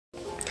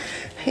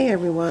Hey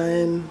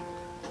everyone,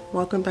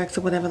 welcome back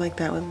to Whatever Like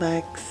That with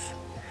Lex.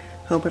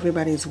 Hope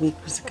everybody's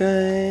week was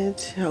good.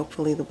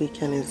 Hopefully the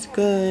weekend is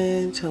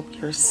good. Hope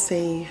you're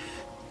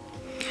safe.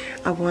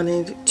 I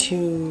wanted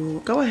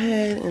to go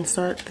ahead and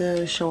start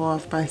the show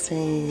off by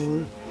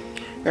saying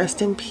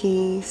rest in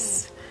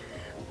peace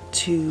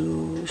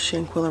to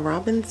Shanquella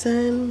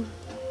Robinson.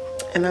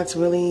 And that's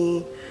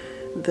really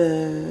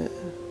the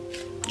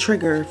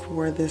trigger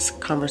for this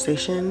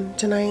conversation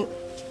tonight.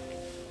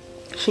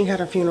 She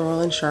had a funeral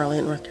in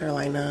Charlotte, North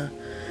Carolina,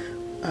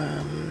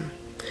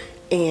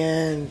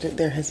 and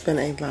there has been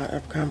a lot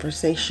of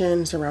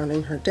conversation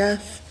surrounding her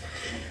death.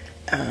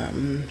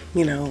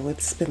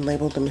 It's been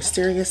labeled the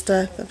mysterious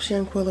death of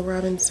Shanquella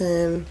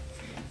Robinson,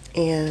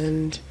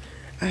 and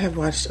I have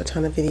watched a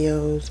ton of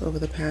videos over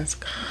the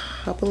past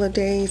couple of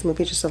days,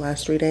 maybe just the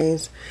last 3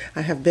 days.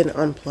 I have been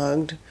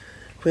unplugged,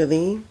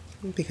 really,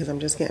 because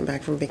I'm just getting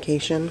back from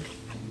vacation.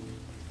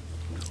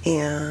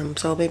 And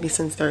so maybe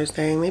since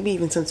Thursday, maybe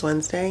even since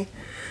Wednesday,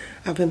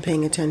 I've been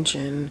paying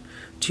attention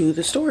to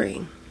the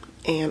story.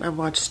 And I've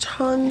watched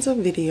tons of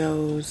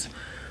videos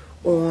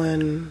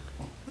on,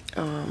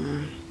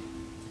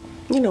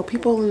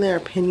 people and their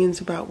opinions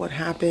about what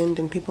happened,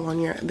 and people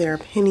on their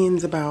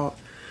opinions about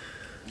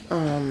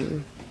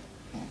our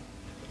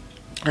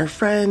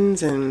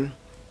friends and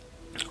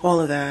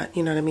all of that.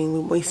 You know what I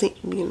mean?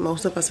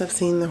 Most of us have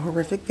seen the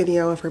horrific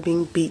video of her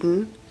being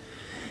beaten.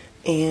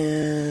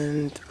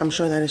 And I'm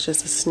sure that is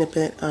just a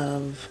snippet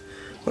of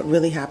what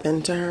really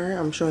happened to her.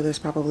 I'm sure there's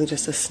probably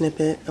just a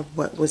snippet of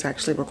what was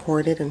actually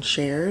recorded and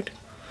shared.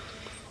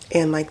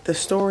 And the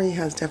story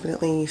has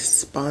definitely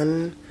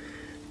spun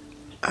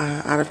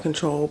out of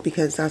control,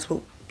 because that's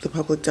what the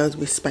public does.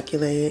 We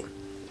speculate,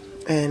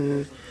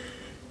 and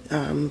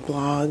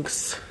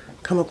blogs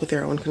come up with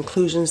their own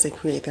conclusions. They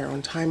create their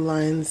own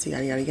timelines,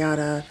 yada, yada,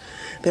 yada.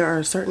 There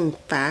are certain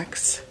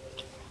facts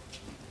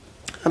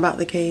about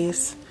the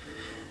case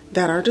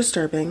that are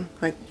disturbing,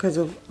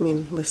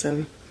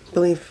 listen,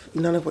 believe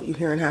none of what you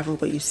hear and half of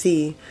what you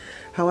see.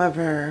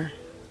 However,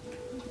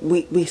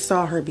 we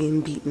saw her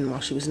being beaten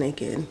while she was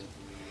naked.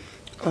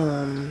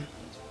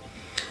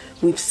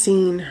 We've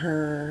seen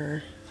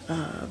her,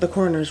 the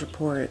coroner's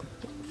report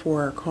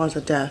for cause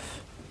of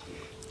death,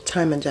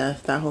 time of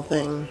death, that whole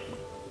thing.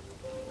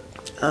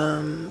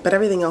 But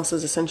everything else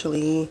is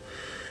essentially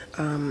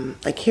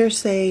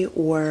hearsay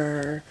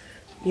or,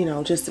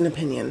 just an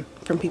opinion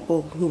from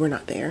people who were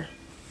not there.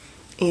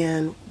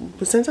 And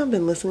since I've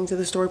been listening to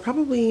the story,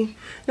 probably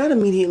not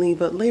immediately,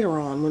 but later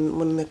on,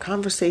 when the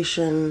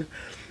conversation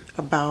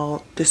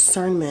about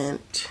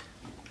discernment,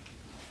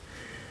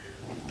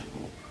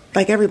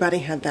 everybody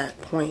had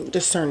that point,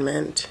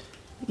 discernment.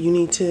 You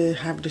need to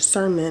have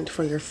discernment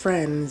for your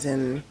friends.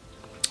 And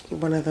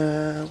one of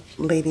the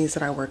ladies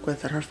that I work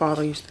with, that her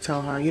father used to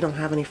tell her, you don't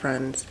have any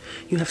friends.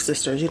 You have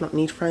sisters. You don't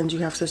need friends.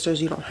 You have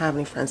sisters. You don't have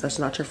any friends. That's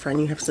not your friend.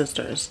 You have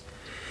sisters.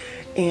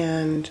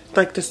 And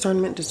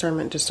discernment is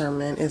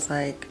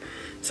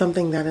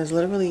something that is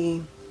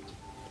literally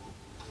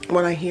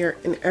what I hear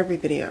in every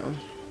video.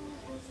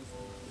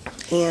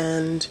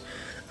 And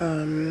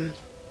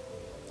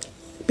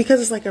because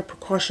it's a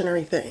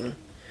precautionary thing.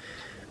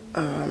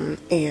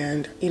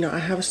 And I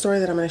have a story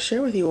that I'm going to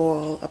share with you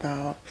all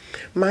about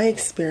my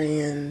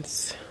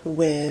experience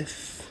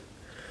with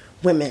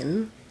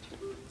women.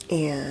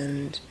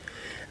 And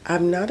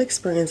I've not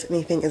experienced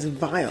anything as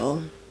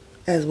vile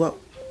as what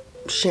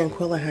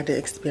Shanquella had to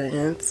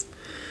experience,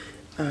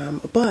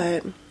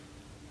 but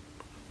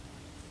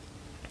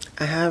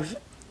I have,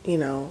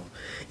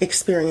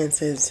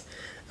 experiences,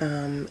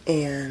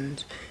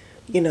 and,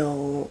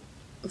 the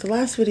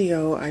last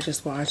video I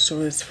just watched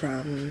was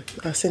from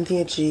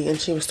Cynthia G,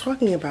 and she was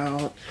talking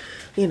about,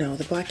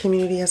 the Black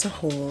community as a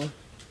whole.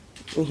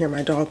 You hear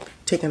my dog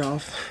taking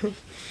off.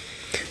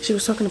 She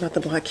was talking about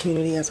the Black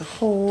community as a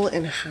whole,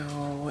 and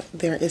how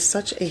there is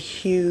such a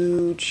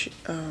huge,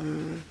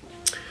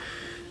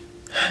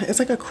 it's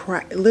like a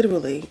crab,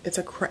 literally, it's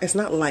a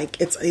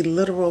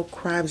literal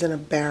crabs in a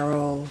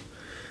barrel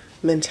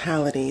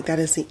mentality. That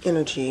is the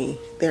energy.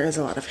 There is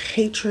a lot of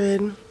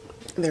hatred.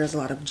 There's a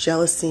lot of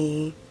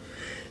jealousy.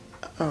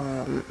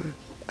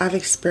 I've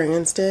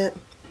experienced it.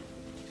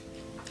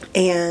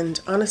 And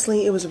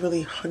honestly, it was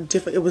really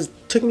difficult.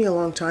 Took me a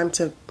long time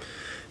to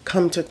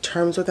come to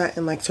terms with that,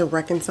 and to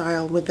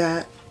reconcile with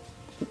that.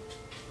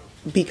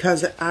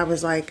 Because I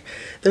was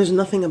there's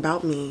nothing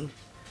about me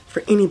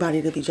for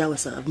anybody to be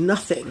jealous of.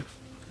 Nothing.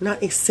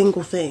 Not a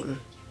single thing.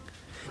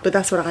 But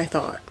that's what I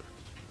thought.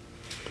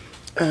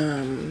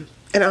 And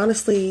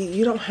honestly,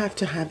 you don't have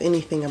to have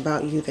anything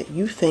about you that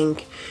you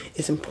think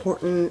is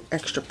important,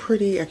 extra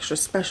pretty, extra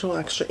special,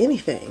 extra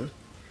anything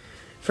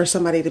for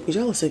somebody to be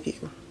jealous of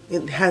you.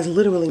 It has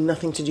literally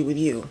nothing to do with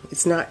you.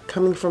 It's not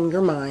coming from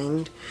your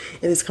mind.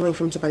 It is coming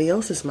from somebody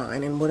else's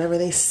mind. And whatever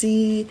they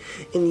see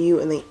in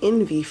you and they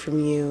envy from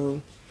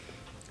you,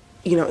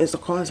 is the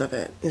cause of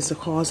it, is the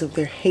cause of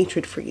their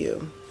hatred for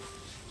you.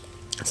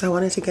 So I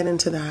wanted to get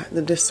into that,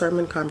 the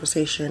discernment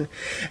conversation,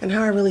 and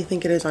how I really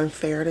think it is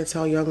unfair to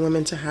tell young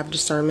women to have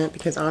discernment,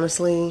 because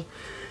honestly,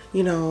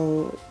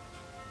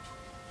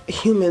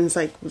 humans,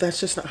 like, that's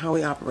just not how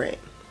we operate.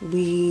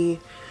 We,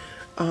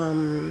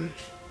 you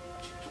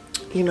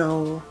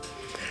know,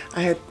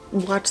 I had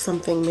watched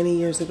something many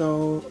years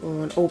ago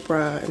on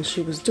Oprah, and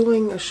she was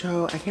doing a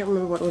show. I can't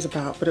remember what it was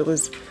about, but it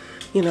was,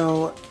 you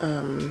know,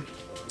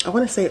 I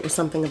want to say it was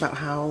something about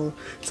how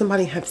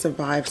somebody had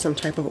survived some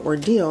type of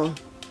ordeal.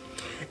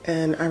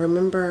 And I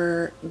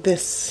remember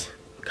this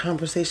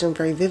conversation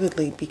very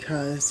vividly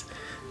because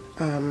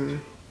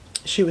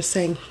she was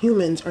saying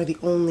humans are the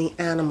only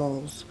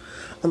animals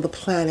on the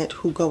planet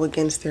who go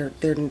against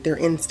their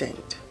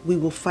instinct. We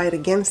will fight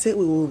against it.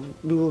 We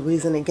will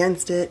reason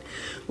against it.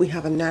 We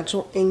have a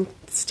natural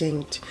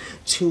instinct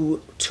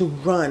to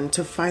run,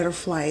 to fight or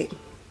flight,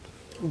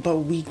 but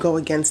we go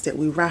against it.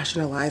 We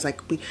rationalize,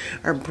 like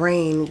our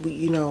brain.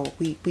 We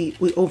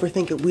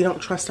overthink it. We don't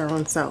trust our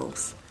own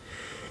selves,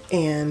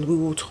 and we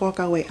will talk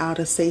our way out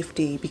of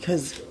safety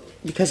because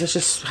it's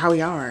just how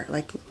we are.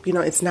 Like,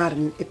 it's not.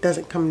 It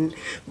doesn't come.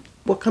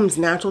 What comes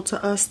natural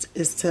to us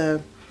is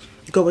to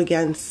go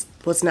against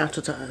what's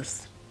natural to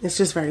us. It's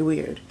just very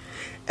weird.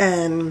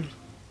 And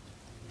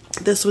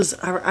this was,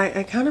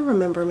 I kind of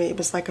remember, it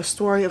was like a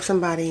story of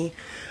somebody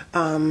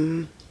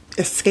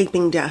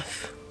escaping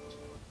death.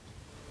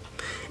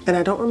 And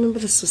I don't remember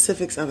the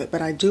specifics of it,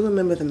 but I do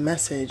remember the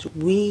message.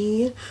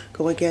 We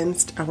go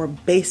against our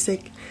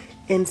basic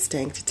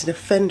instinct to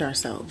defend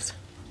ourselves.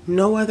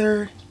 No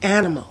other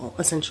animal,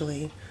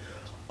 essentially,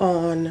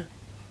 on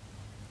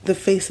the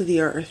face of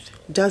the earth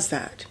does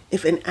that.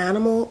 If an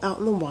animal out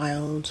in the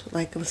wild,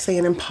 like let's say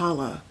an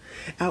impala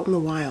out in the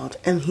wild,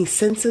 and he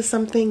senses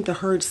something, the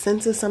herd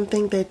senses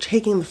something, they're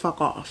taking the fuck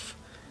off.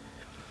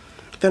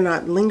 They're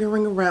not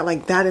lingering around.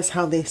 Like, that is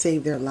how they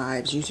save their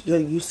lives.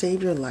 You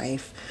save your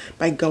life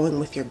by going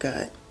with your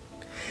gut.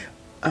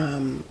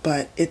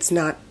 But it's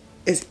not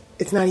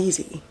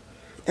easy.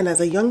 And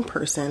as a young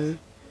person,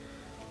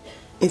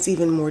 it's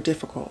even more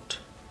difficult.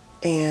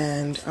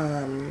 And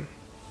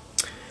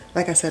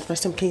like I said,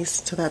 rest in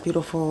peace to that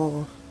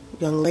beautiful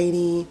young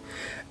lady.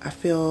 I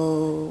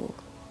feel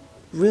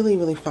really,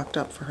 really fucked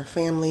up for her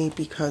family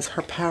because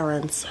her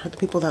parents, the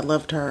people that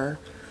loved her,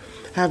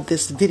 have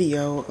this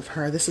video of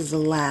her. This is the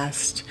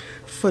last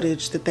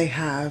footage that they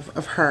have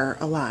of her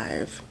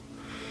alive.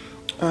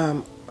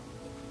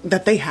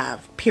 That they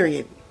have,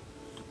 period.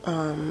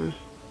 And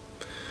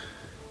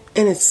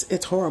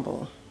it's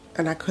horrible.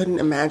 And I couldn't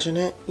imagine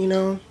it,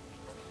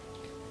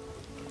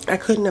 I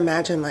couldn't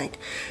imagine, like,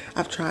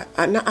 I've tried,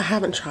 I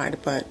haven't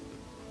tried, but,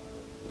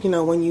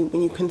 when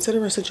you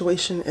consider a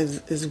situation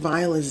as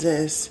vile as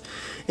this,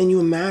 and you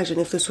imagine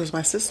if this was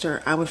my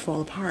sister, I would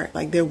fall apart.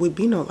 Like, there would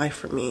be no life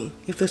for me.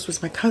 If this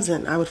was my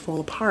cousin, I would fall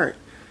apart,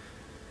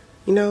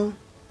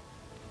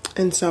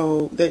 And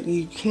so that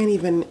you can't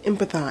even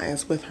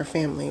empathize with her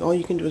family. All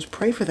you can do is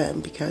pray for them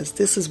because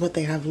this is what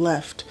they have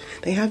left.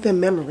 They have their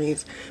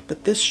memories,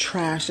 but this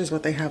trash is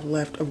what they have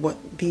left of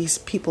what these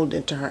people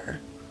did to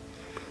her.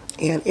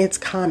 And it's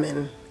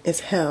common as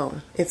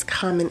hell. It's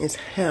common as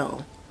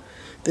hell.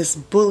 This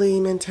bully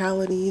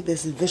mentality,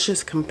 this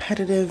vicious,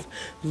 competitive,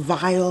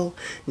 vile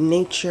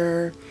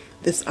nature,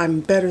 this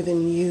I'm better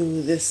than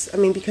you,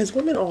 because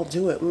women all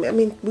do it.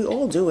 We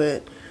all do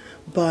it.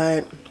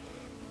 But,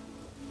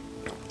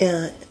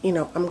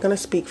 I'm going to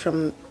speak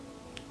from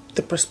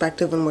the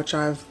perspective in which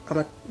I've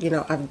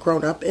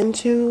grown up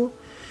into.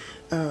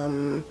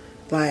 I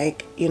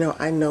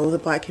know the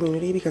black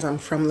community because I'm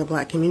from the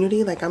black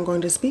community. Like, I'm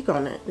going to speak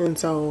on it. And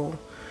so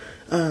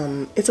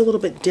it's a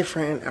little bit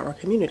different in our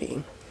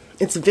community.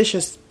 It's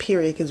vicious,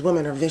 period, because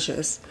women are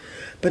vicious.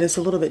 But it's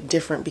a little bit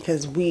different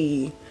because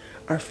we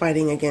are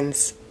fighting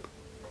against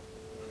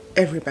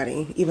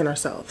everybody, even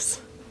ourselves.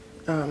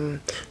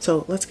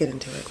 So let's get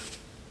into it.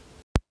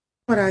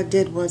 What I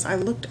did was I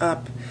looked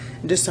up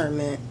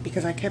discernment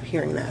because I kept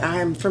hearing that.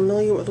 I am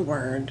familiar with the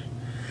word.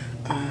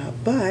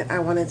 But I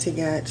wanted to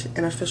get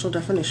an official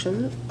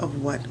definition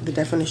of what the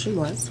definition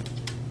was.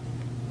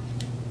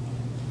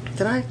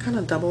 Did I kind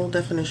of double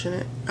definition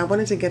it? I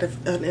wanted to get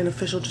an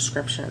official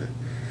description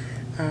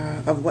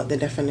of what the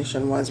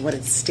definition was, what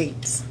it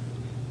states.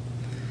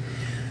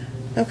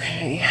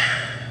 Okay.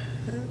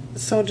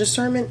 So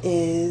discernment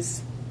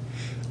is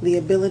the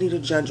ability to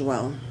judge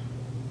well.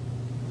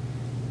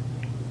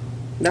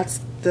 That's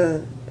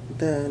the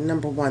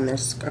number one.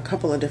 There's a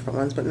couple of different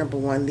ones, but number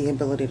one, the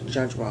ability to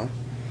judge well.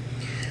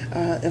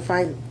 If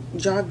I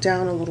jog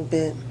down a little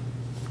bit,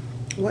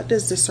 what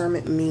does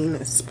discernment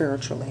mean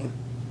spiritually?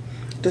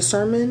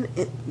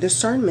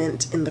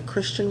 Discernment in the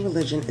Christian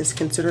religion is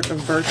considered a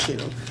virtue.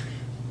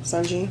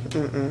 Sanji?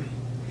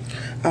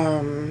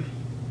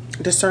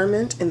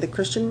 Discernment in the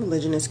Christian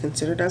religion is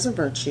considered as a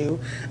virtue.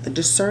 A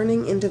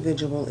discerning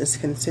individual is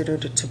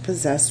considered to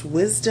possess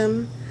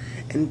wisdom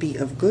and be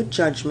of good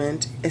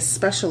judgment,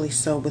 especially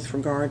so with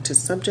regard to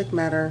subject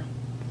matter.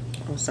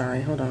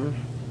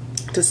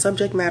 To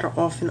subject matter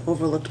often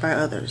overlooked by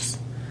others.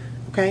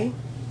 Okay?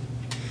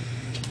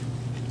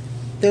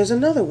 There's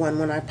another one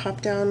when I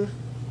pop down.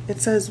 It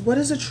says, what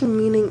is the true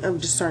meaning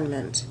of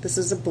discernment? This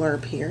is a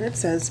blurb here. It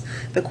says,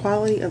 the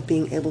quality of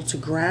being able to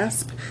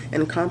grasp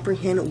and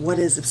comprehend what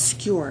is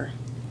obscure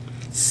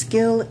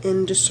skill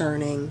in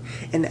discerning,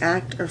 an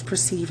act of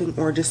perceiving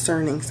or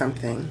discerning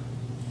something.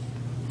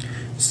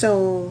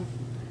 So,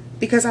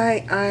 because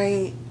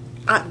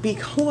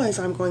because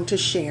I'm going to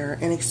share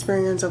an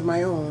experience of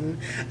my own,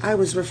 I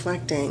was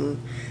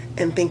reflecting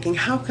and thinking,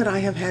 how could I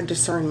have had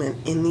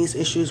discernment in these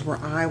issues where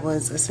I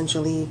was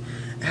essentially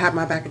had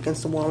my back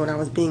against the wall when I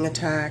was being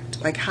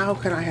attacked? Like, how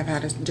could I have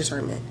had a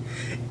discernment?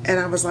 And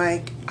I was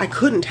like, I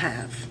couldn't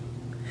have.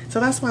 So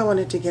that's why I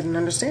wanted to get an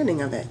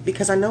understanding of it,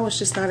 because I know it's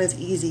just not as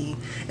easy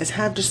as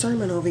have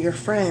discernment over your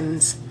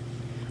friends.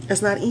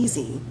 It's not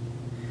easy.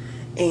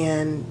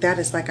 And that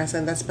is, like I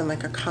said, that's been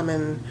like a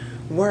common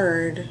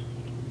word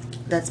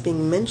that's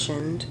being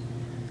mentioned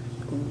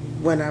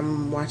when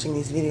I'm watching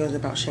these videos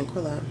about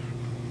Shanquilla.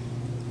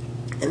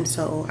 And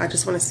so I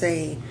just want to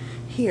say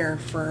here,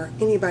 for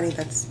anybody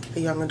that's a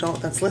young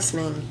adult that's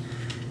listening,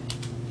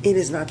 it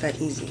is not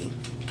that easy.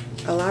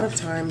 A lot of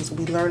times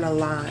we learn a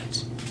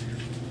lot.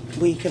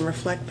 We can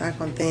reflect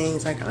back on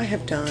things like I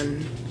have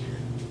done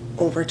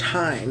over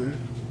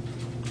time.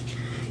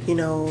 You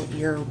know,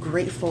 you're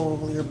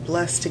grateful, you're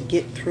blessed to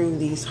get through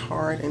these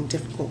hard and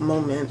difficult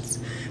moments.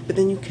 But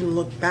then you can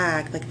look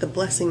back, like the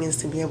blessing is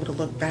to be able to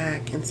look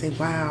back and say,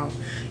 wow,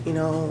 you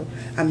know,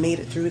 I made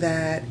it through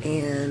that,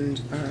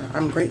 and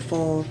I'm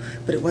grateful,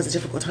 but it was a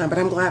difficult time. But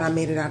I'm glad I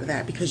made it out of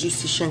that, because you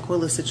see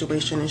Shanquilla's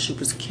situation, and she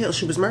was killed,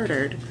 she was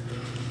murdered.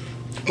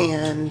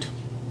 And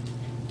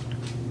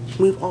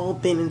we've all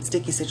been in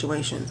sticky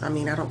situations. I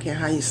mean, I don't care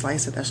how you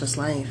slice it, that's just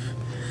life.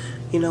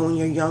 You know, when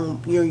you're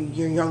young, you're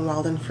young,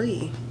 wild, and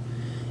free.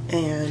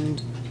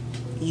 And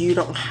you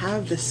don't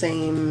have the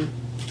same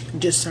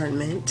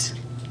discernment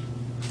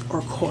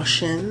or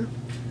caution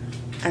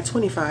at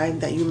 25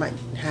 that you might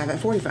have at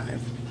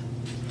 45.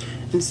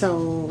 And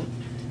so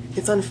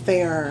it's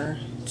unfair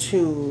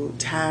to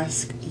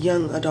task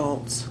young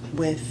adults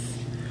with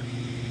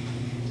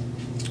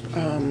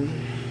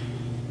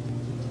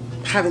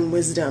having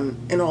wisdom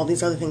and all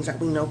these other things that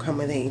we know come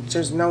with age.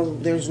 There's no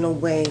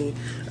way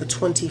a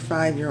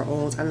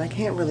 25-year-old, and I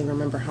can't really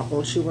remember how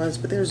old she was,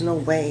 but there's no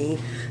way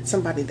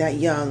somebody that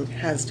young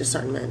has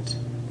discernment.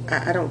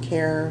 I don't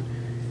care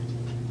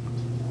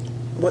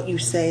what you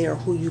say or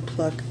who you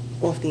pluck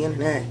off the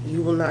internet.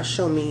 You will not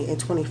show me a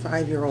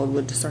 25-year-old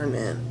with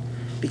discernment,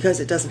 because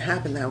it doesn't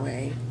happen that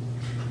way.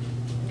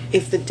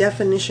 If the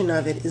definition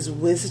of it is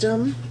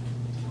wisdom,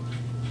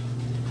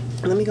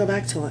 let me go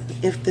back to it.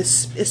 If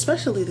this,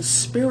 especially the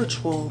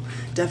spiritual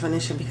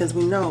definition, because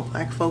we know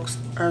black folks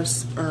are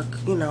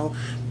you know,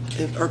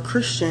 are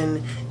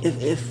Christian,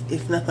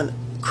 if nothing,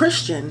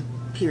 Christian,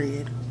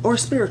 period, or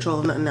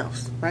spiritual, nothing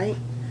else, right?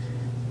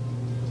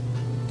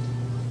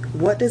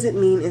 What does it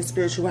mean in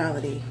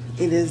spirituality?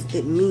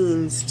 It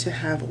means to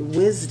have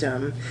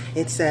wisdom.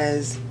 It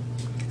says,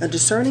 a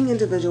discerning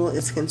individual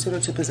is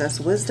considered to possess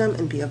wisdom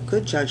and be of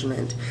good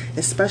judgment,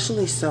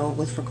 especially so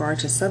with regard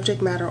to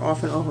subject matter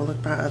often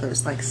overlooked by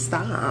others. Like,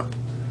 stop.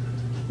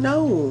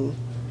 No.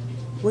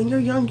 When you're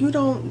young, you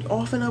don't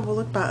often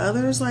overlook by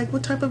others. Like,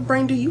 what type of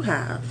brain do you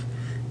have?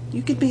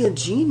 You could be a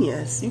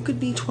genius. You could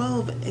be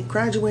 12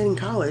 graduating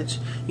college.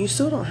 You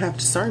still don't have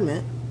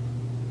discernment.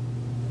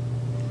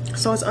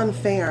 So it's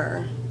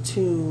unfair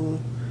to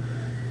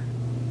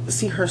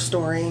see her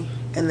story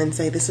and then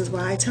say, this is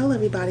why I tell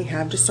everybody,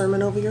 have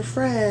discernment over your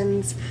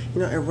friends.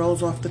 You know, it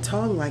rolls off the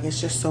tongue like it's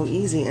just so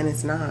easy, and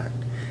it's not.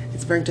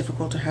 It's very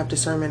difficult to have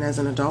discernment as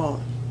an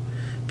adult,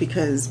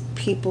 because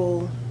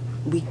people,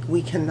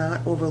 we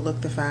cannot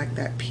overlook the fact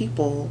that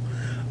people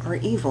are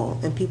evil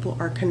and people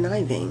are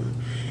conniving,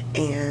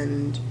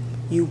 and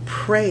you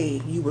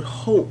pray, you would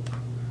hope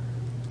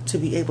to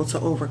be able to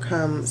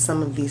overcome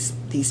some of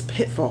these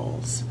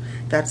pitfalls,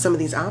 that some of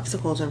these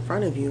obstacles in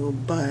front of you.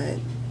 But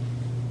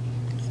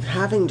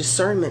having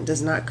discernment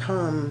does not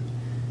come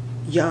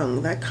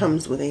young. That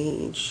comes with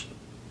age,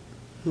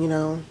 you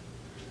know.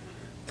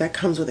 That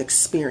comes with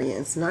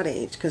experience, not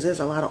age, because there's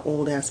a lot of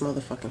old-ass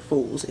motherfucking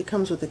fools. It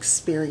comes with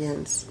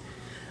experience.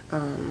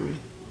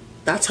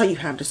 That's how you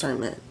have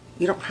discernment.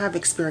 You don't have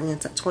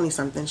experience at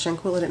 20-something.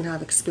 Shanquilla didn't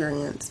have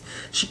experience.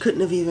 She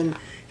couldn't have even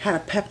had a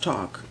pep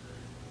talk,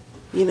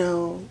 you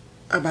know,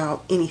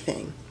 about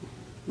anything.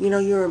 You know,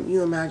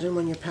 you imagine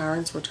when your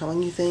parents were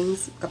telling you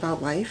things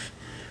about life,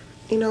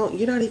 you know,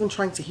 you're not even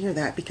trying to hear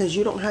that, because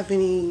you don't have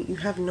you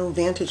have no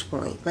vantage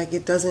point. Like,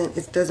 it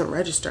doesn't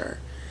register.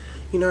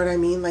 You know what I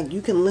mean? Like,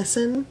 you can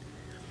listen,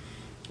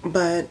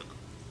 but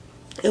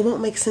it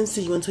won't make sense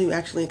to you until you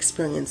actually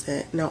experience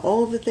it. Now,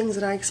 all of the things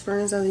that I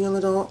experienced as a young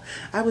adult,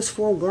 I was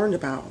forewarned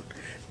about,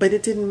 but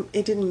it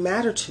didn't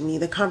matter to me.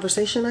 The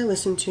conversation I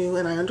listened to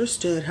and I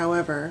understood.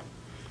 However,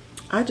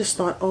 I just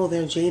thought, oh,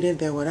 they're jaded,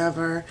 they're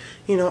whatever.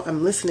 You know,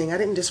 I'm listening. I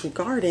didn't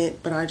disregard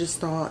it, but I just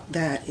thought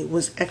that it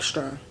was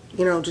extra.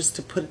 You know, just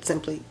to put it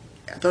simply,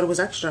 I thought it was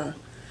extra.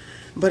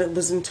 But it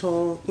was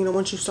until, you know,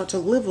 once you start to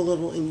live a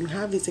little and you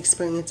have these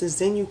experiences,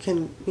 then you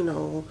can, you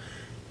know,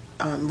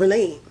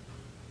 relate.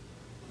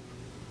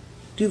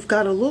 You've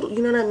got a little,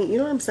 you know what I mean? You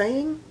know what I'm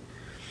saying?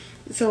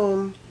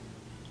 So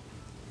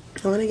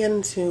I want to get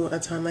into a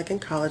time like in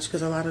college,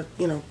 because a lot of,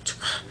 you know,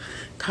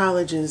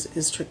 college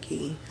is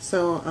tricky.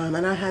 So,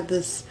 and I had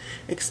this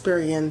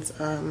experience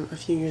a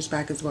few years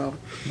back as well.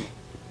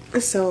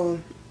 So,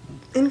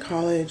 in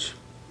college,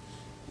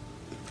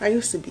 I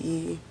used to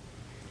be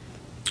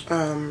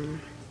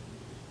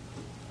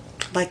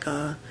like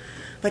a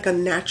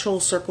natural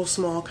circle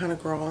small kind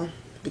of girl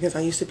because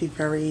I used to be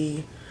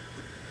very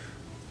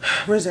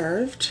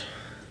reserved.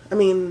 I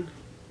mean,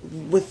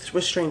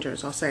 with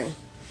strangers, I'll say.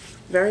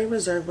 Very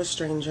reserved with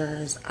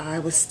strangers. I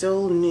was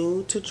still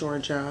new to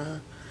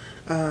Georgia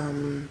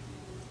when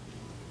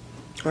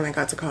I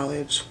got to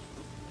college.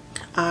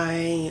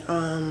 I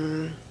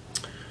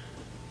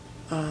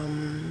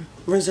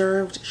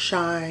reserved,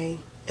 shy,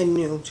 and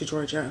new to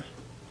Georgia.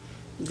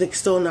 Like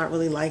still not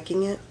really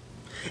liking it.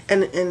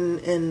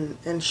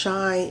 And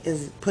shy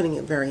is putting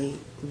it very,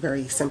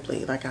 very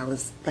simply. Like I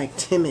was like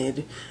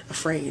timid,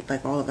 afraid,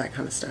 like all of that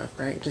kind of stuff,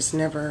 right? Just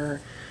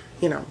never,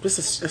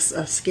 just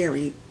a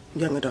scary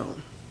young adult.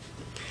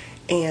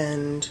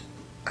 And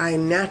I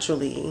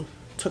naturally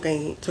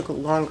took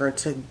longer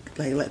to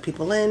like let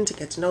people in, to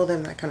get to know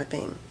them, that kind of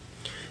thing.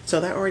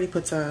 So that already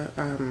puts a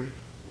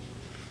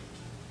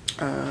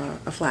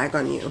flag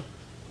on you.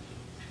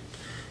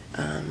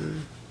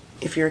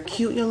 If you're a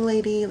cute young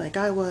lady like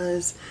I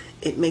was,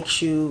 it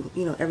makes you,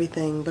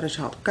 everything but a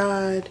child of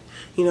God.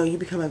 You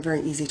become a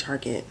very easy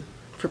target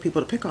for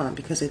people to pick on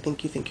because they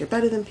think you're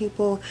better than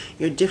people.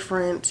 You're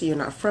different. You're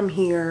not from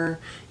here.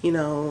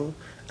 The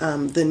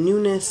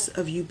newness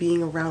of you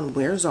being around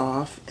wears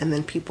off, and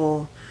then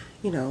people,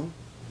 in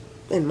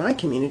my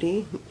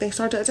community, they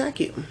start to attack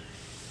you.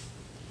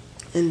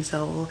 And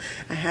so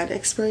I had to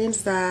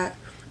experience that,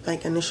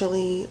 like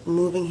initially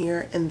moving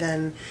here, and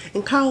then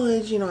in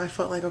college, I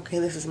felt like, okay,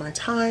 this is my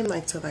time,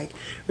 like to like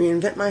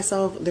reinvent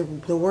myself. The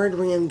word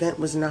reinvent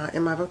was not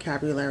in my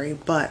vocabulary,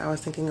 but I was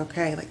thinking,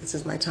 okay, like this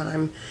is my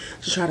time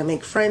to try to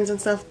make friends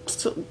and stuff.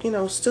 So,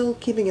 still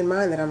keeping in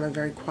mind that I'm a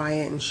very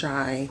quiet and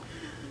shy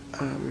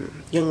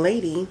young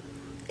lady,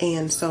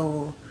 and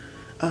so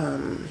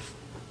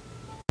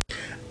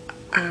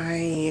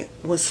I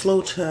was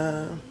slow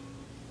to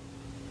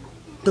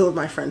build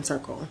my friend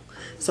circle.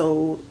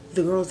 So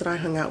the girls that I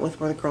hung out with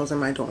were the girls in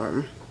my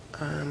dorm.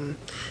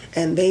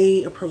 And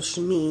they approached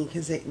me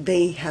because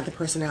they had the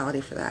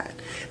personality for that.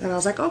 And I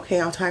was like,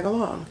 okay, I'll tag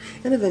along.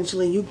 And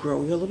eventually you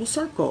grow your little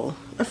circle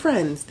of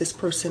friends. This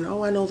person,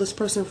 oh, I know this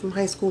person from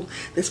high school.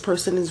 This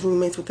person is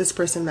roommates with this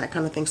person, that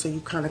kind of thing. So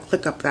you kind of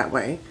click up that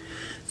way.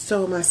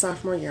 So my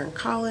sophomore year in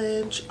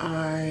college,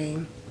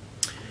 I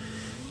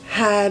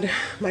had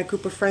my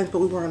group of friends, but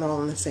we weren't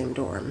all in the same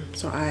dorm.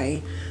 So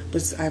I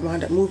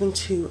wound up moving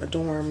to a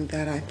dorm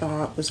that I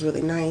thought was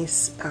really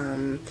nice,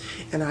 and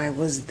I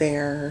was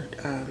there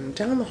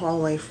down the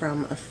hallway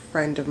from a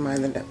friend of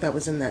mine that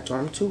was in that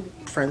dorm, two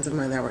friends of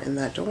mine that were in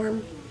that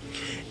dorm,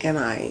 and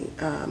I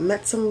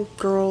met some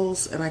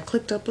girls and I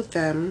clicked up with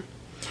them,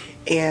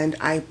 and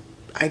I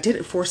did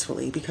it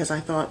forcefully because I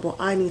thought, well,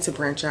 I need to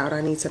branch out. I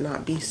need to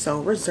not be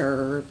so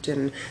reserved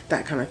and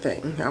that kind of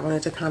thing. I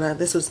wanted to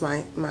this was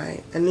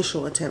my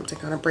initial attempt to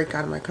kind of break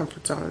out of my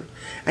comfort zone.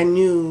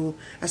 I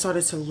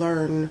started to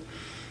learn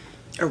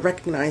or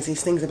recognize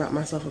these things about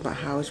myself, about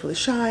how I was really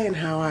shy and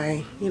how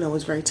I,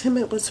 was very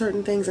timid with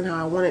certain things, and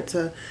how I wanted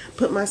to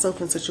put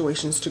myself in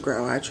situations to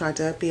grow. I tried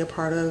to be a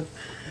part of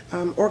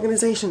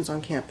organizations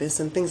on campus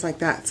and things like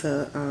that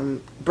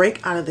to break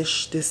out of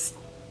this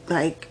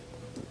like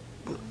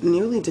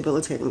nearly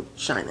debilitating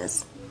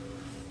shyness.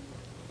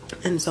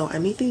 And so I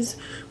meet these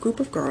group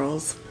of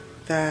girls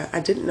that I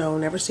didn't know,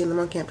 never seen them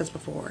on campus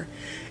before,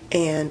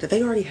 and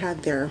they already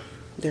had their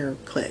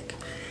clique.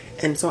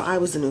 And so I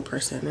was the new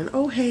person, and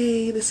oh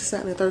hey, this is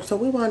that and the third. So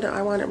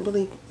I wound up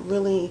really,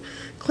 really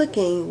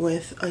clicking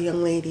with a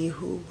young lady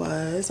who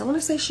was, I want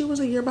to say she was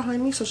a year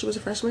behind me, so she was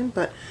a freshman,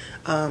 but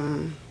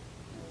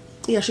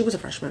yeah, she was a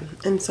freshman.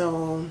 And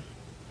so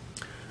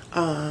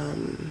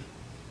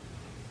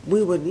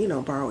we would,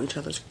 borrow each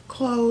other's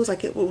clothes.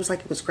 It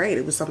was great.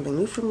 It was something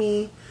new for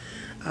me.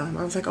 I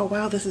was like, oh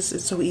wow,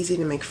 it's so easy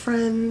to make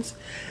friends.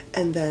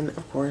 And then,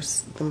 of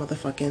course, the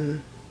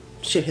motherfucking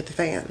shit hit the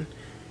fan.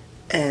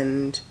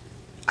 And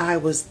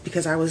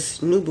because I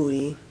was new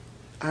booty,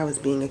 I was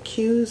being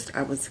accused.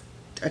 I was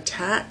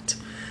attacked.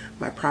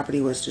 My property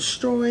was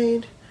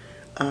destroyed.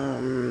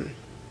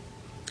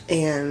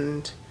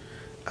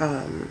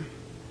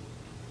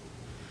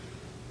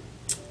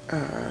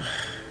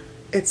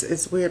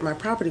 It's weird. My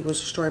property was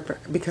destroyed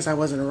because I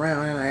wasn't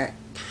around, and I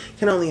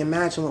can only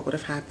imagine what would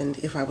have happened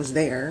if I was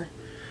there.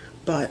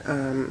 But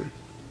I'll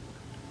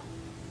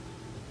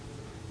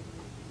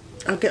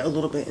get a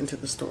little bit into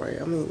the story.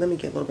 Let me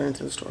get a little bit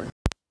into the story.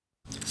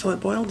 So it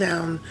boiled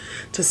down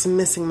to some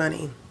missing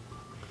money.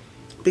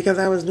 Because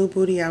I was new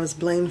booty, I was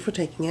blamed for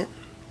taking it.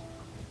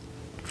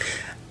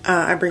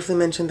 I briefly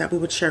mentioned that we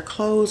would share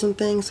clothes and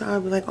things, so I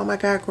would be like, oh my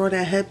God, girl,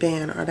 that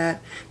headband or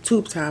that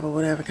tube top or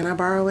whatever, can I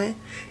borrow it?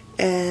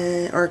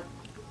 Or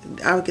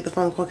I would get the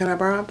phone call, can I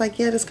borrow it? I'm like,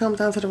 yeah, just come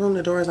down to the room,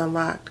 the door is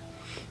unlocked.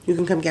 You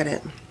can come get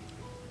it.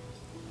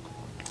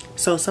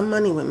 So some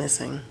money went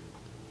missing.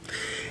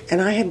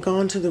 And I had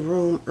gone to the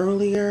room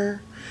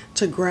earlier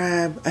to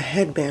grab a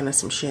headband or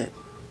some shit,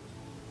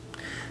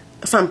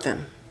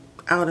 something,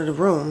 out of the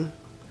room.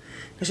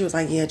 And she was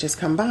like, yeah, just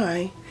come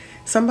by.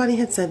 Somebody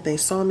had said they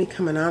saw me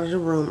coming out of the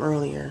room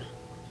earlier,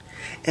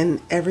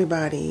 and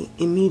everybody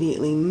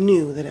immediately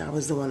knew that I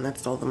was the one that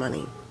stole the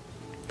money.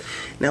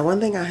 Now, one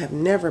thing I have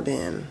never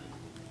been,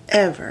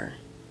 ever,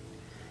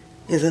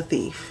 is a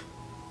thief.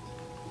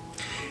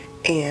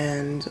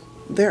 And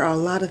there are a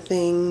lot of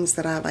things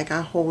that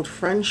I hold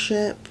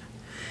friendship,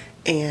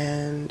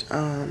 and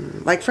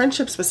like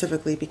friendship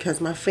specifically, because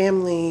my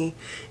family,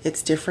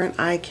 it's different.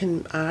 I'm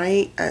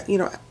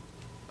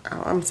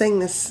saying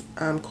this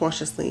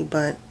cautiously,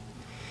 but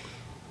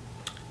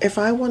if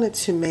I wanted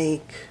to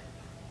make,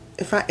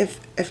 if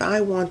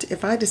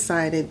I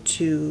decided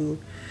to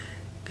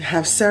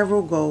have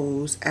several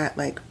goals at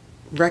like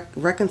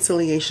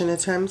reconciliation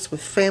attempts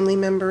with family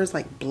members,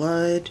 like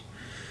blood,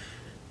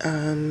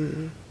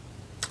 to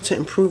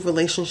improve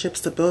relationships,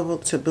 to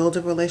build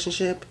a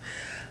relationship,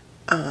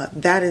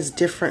 that is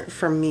different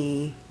from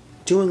me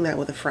doing that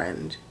with a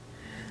friend.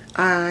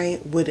 I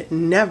would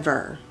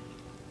never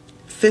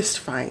fist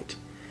fight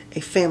a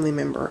family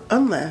member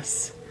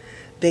unless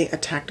they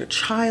attacked a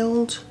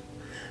child,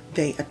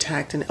 they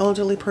attacked an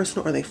elderly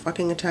person, or they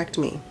fucking attacked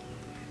me.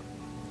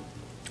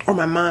 Or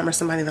my mom or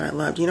somebody that I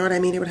loved. You know what I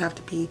mean? It would have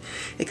to be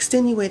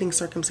extenuating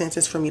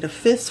circumstances for me to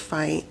fist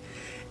fight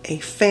a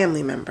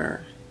family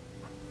member.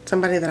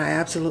 Somebody that I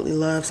absolutely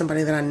love,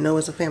 somebody that I know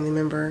is a family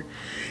member.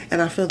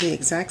 And I feel the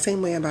exact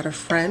same way about a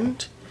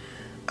friend.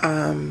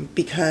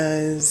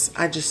 Because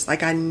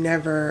I've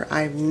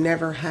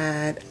never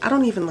had, I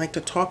don't even like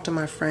to talk to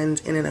my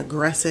friends in an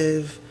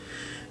aggressive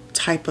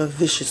type of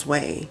vicious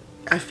way.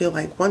 I feel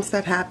like once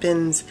that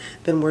happens,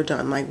 then we're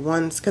done. Like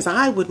once, because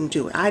I wouldn't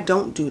do it. I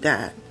don't do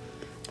that.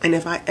 And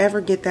if I ever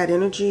get that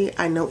energy,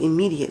 I know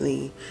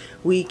immediately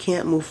we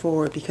can't move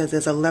forward, because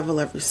there's a level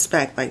of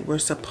respect. Like we're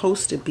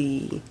supposed to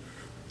be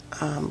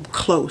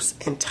close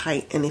and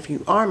tight. And if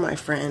you are my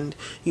friend,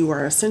 you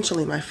are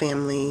essentially my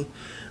family.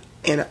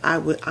 And I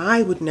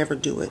would never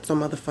do it. So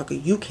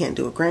motherfucker, you can't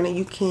do it. Granted,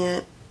 you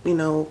can't,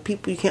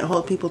 you can't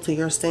hold people to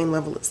your same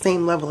level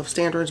of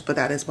standards, but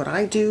that is what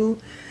I do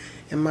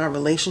in my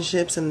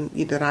relationships, and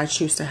that I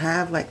choose to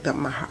have. Like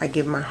I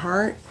give my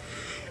heart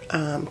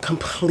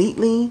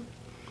completely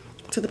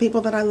to the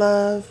people that I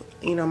love.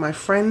 My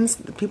friends,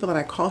 the people that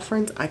I call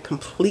friends, I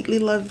completely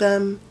love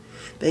them.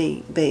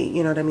 They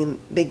you know what I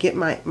mean? They get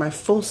my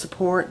full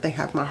support. They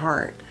have my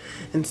heart.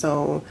 And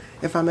so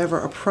if I'm ever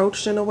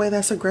approached in a way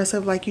that's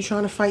aggressive, like you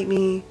trying to fight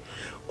me,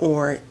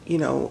 or,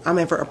 I'm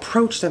ever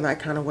approached in that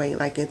kind of way,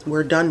 like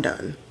we're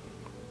done.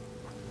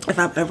 If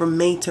I'm ever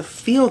made to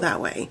feel that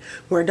way,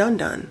 we're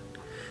done.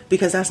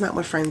 Because that's not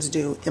what friends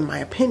do, in my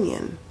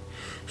opinion.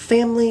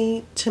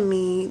 Family, to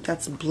me,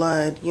 that's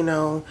blood,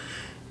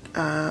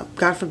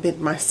 God forbid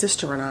my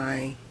sister and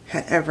I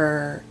had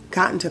ever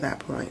gotten to that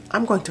point.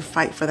 I'm going to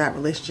fight for that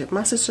relationship.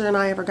 My sister and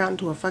I ever got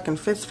into a fucking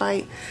fist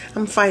fight,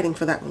 I'm fighting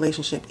for that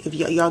relationship. If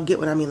y'all get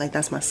what I mean, like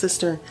that's my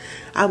sister,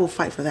 I will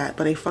fight for that.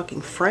 But a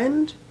fucking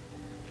friend,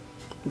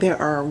 there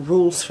are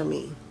rules for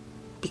me,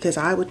 because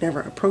I would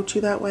never approach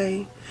you that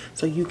way.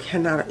 So you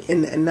cannot,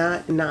 and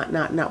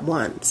not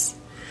once.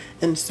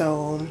 And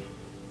so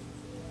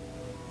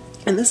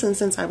in this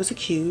instance, I was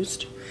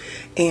accused.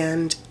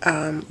 And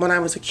when I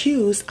was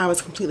accused, I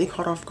was completely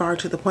caught off guard,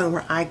 to the point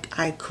where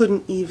I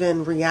couldn't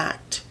even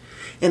react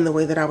in the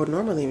way that I would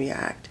normally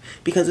react,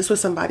 because this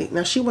was somebody.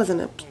 Now this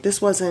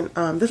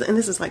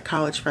is like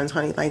college friends,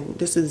 honey. Like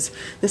this is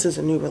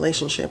a new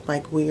relationship.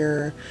 Like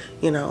we're,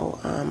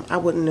 I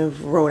wouldn't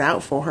have wrote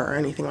out for her or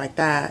anything like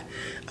that,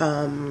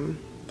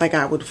 like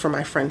I would for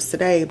my friends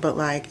today. But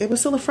like it was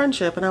still a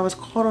friendship, and I was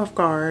caught off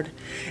guard,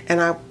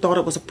 and I thought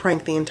it was a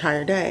prank the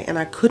entire day, and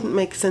I couldn't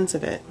make sense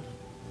of it.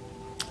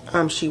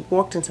 She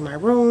walked into my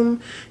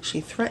room, she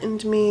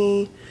threatened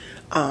me,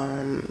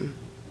 and,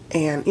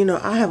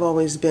 I have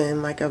always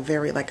been like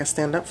a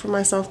stand up for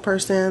myself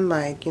person,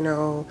 like,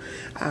 there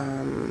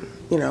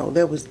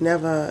was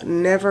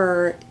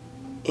never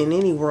in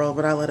any world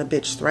would I let a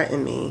bitch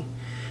threaten me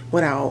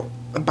without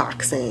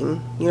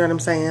boxing, you know what I'm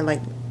saying?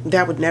 Like,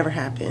 that would never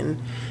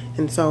happen.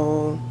 And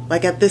so,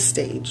 like, at this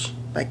stage,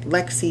 like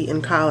Lexi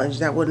in college,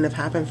 that wouldn't have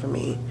happened for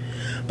me.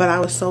 But I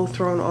was so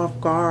caught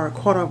off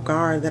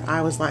guard, that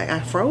I was like, I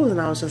froze, and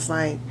I was just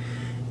like,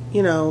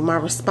 my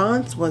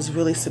response was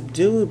really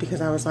subdued, because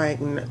I was like,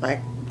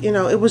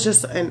 it was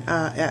just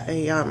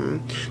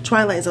a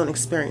Twilight Zone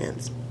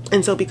experience.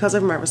 And so because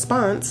of my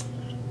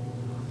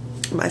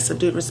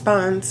subdued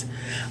response,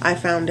 I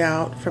found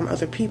out from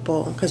other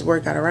people, because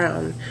word got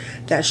around,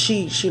 that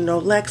she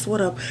Lex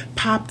would have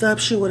popped up,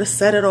 she would have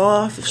set it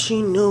off if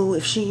she knew,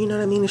 if she,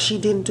 if she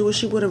didn't do it,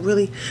 she would have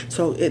really,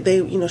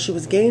 she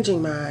was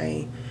gauging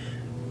my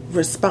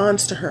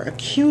response to her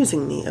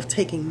accusing me of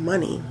taking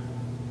money.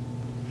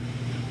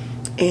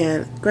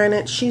 And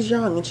granted, she's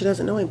young and she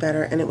doesn't know any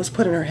better, and it was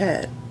put in her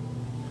head.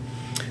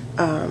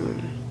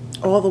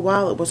 All the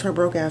while, it was her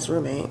broke ass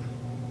roommate.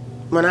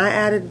 When I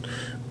added,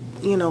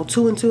 2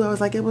 and 2, I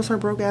was like, it was her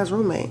broke ass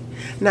roommate.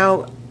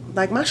 Now,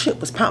 like my shit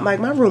was my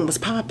room was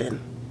popping.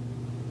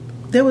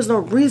 There was no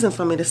reason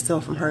for me to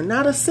steal from her.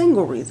 Not a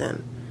single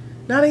reason.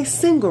 Not a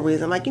single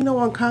reason. Like, you know,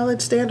 on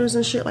college standards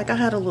and shit, like I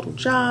had a little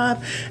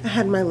job. I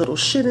had my little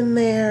shit in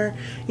there.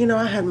 You know,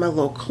 I had my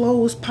little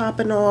clothes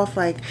popping off.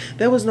 Like,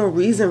 there was no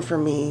reason for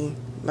me,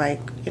 like,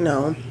 you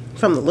know,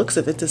 from the looks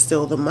of it, to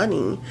steal the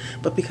money.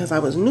 But because I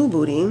was new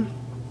booty,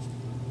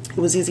 it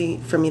was easy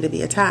for me to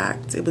be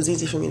attacked. It was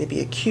easy for me to be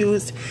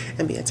accused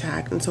and be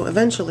attacked. And so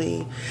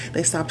eventually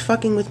they stopped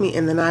fucking with me.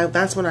 And then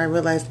that's when I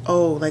realized,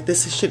 oh, like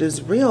this shit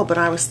is real. But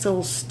I was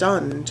still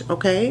stunned,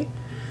 okay?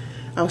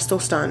 I was still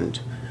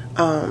stunned.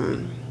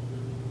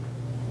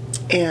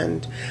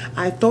 And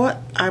I thought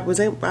I was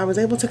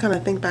able to kind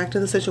of think back to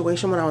the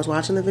situation when I was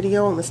watching the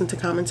video and listen to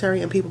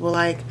commentary. And people were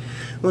like,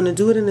 when the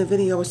dude in the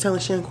video was telling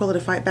Shanquella to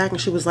fight back,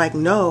 and she was like,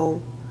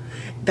 no.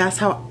 That's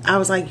how I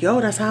was like, yo,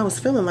 that's how I was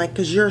feeling, like,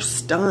 because you're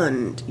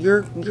stunned,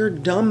 you're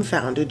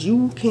dumbfounded,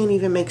 you can't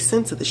even make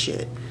sense of the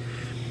shit.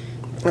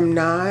 I'm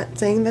not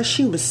saying that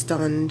she was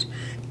stunned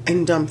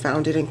and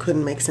dumbfounded and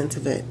couldn't make sense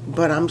of it,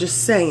 but I'm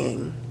just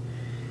saying,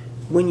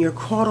 when you're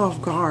caught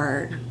off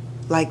guard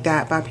like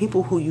that by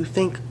people who you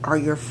think are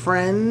your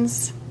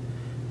friends,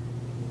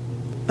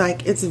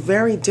 like, it's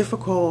very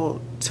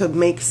difficult to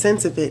make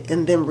sense of it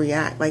and then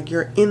react. Like,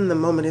 you're in the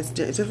moment. It's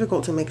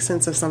difficult to make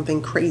sense of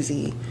something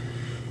crazy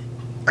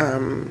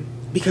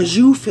because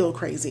you feel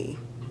crazy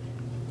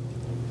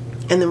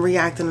and then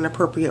react in an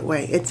appropriate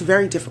way. It's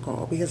very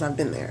difficult because I've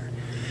been there.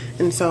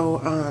 And so,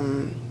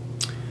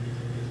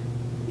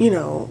 you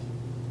know,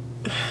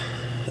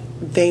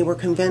 they were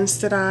convinced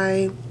that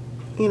I,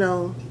 you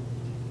know,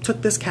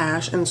 took this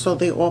cash, and so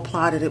they all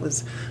plotted. It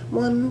was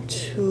 1,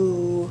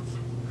 2,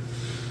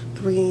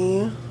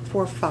 3,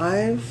 4,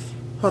 5.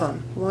 Hold on.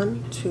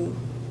 1, 2,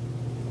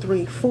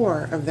 3,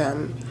 4 of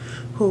them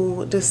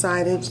who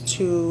decided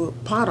to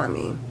plot on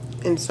me.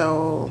 And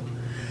so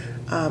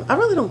I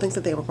really don't think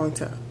that they were going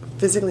to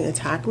physically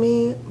attack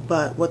me,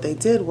 but what they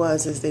did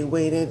is they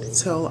waited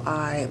till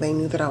they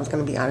knew that I was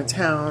going to be out of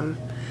town.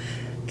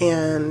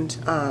 And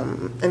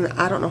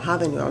I don't know how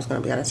they knew I was going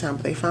to be out of town,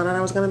 but they found out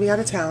I was going to be out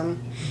of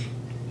town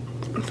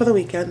for the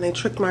weekend. They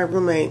tricked my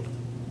roommate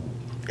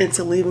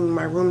into leaving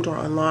my room door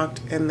unlocked,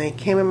 and they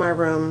came in my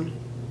room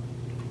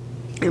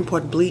and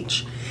poured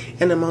bleach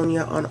and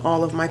ammonia on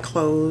all of my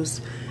clothes,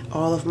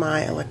 all of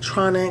my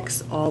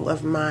electronics, all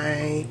of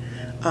my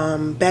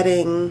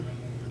bedding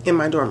in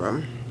my dorm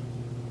room.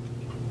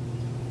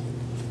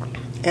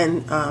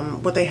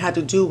 And what they had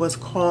to do was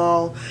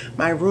call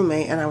my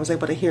roommate, and I was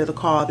able to hear the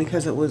call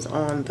because it was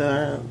on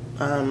the,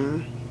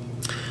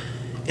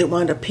 it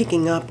wound up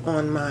picking up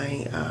on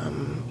my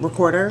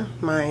recorder.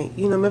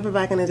 You know, remember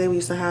back in the day we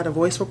used to have a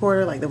voice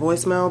recorder, like the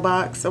voicemail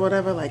box or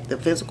whatever, like the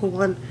physical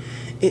one?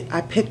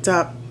 I picked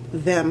up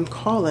them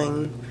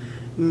calling,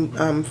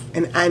 and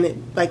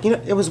it, like, you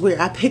know, it was weird.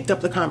 I picked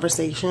up the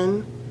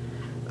conversation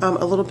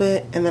a little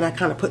bit, and then I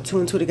kind of put 2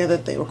 and 2 together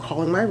that they were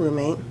calling my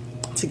roommate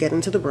to get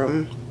into the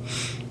room.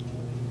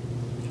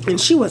 And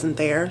she wasn't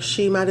there.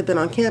 She might have been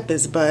on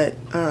campus, but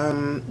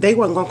they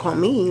weren't going to call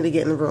me to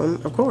get in the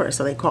room, of course.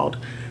 So they called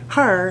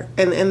her,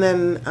 and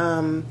then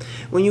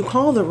when you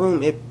call the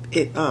room, it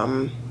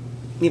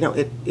you know,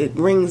 it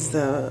rings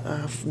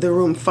the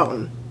room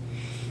phone.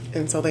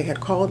 And so they had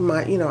called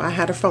my, you know, I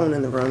had a phone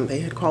in the room.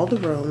 They had called the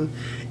room,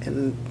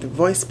 and the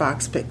voice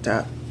box picked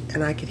up,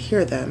 and I could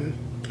hear them.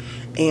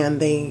 And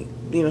they,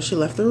 you know, she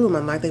left the room.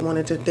 I'm like, they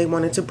wanted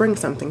to bring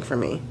something for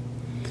me.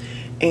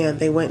 And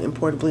they went and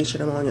poured bleach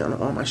and ammonia on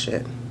all my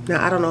shit.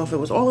 Now, I don't know if it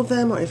was all of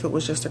them or if it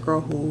was just a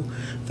girl who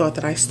thought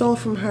that I stole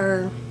from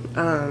her.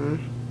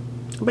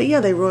 But yeah,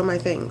 they ruined my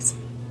things.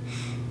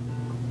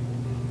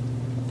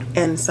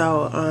 And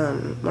so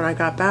when I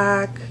got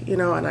back, you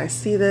know, and I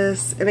see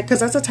this, and because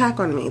that's an attack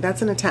on me.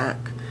 That's an attack.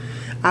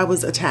 I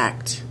was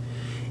attacked.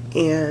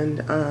 And,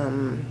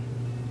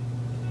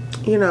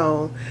 you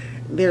know,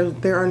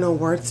 there are no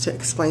words to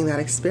explain that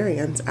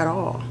experience at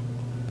all.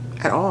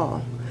 At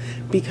all.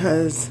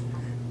 Because,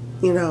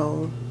 you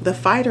know, the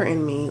fighter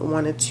in me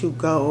wanted to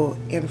go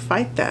and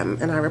fight them.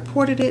 And I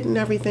reported it and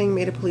everything,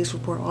 made a police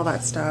report, all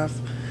that stuff.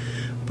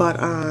 But,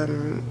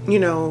 you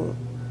know,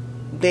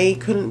 they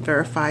couldn't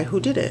verify who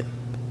did it.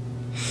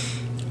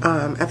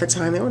 At the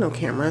time, there were no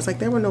cameras. Like,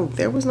 there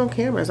was no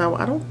cameras.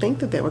 I don't think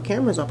that there were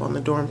cameras up on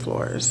the dorm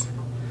floors.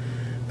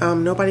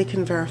 Nobody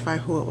can verify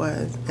who it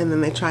was. And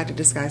then they tried to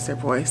disguise their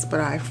voice, but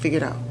I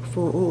figured out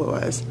who it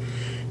was.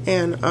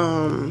 And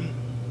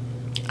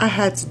I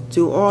had to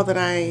do all that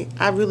I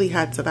really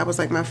had to. That was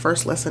like my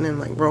first lesson in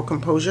like real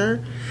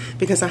composure,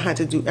 because I had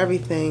to do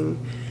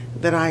everything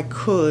that I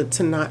could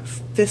to not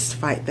fist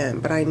fight them.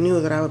 But I knew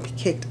that I would be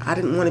kicked. I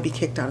didn't want to be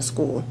kicked out of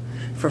school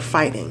for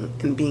fighting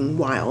and being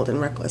wild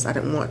and reckless. I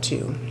didn't want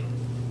to.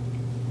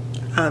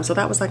 So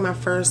that was like my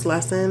first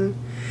lesson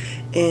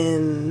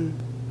in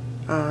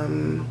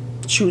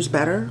choose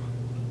better.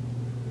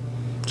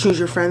 Choose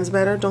your friends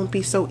better. Don't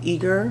be so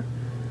eager.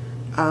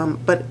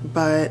 But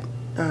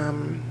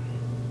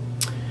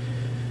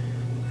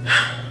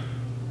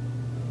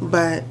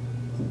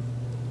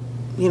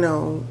you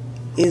know,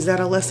 is that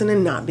a lesson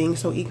in not being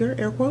so eager,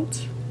 air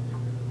quotes?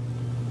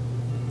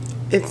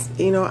 it's,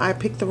 I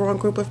picked the wrong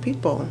group of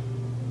people.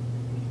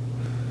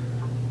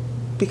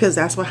 Because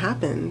that's what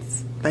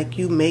happens. Like,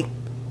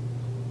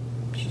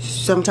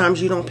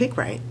 sometimes you don't pick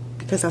right.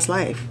 Because that's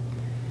life.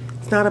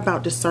 It's not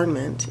about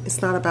discernment.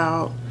 It's not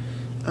about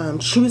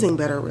choosing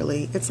better,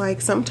 really. It's like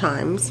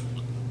sometimes,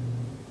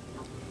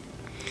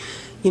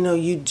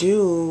 you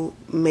do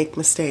make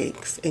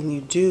mistakes and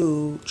you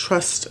do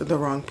trust the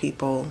wrong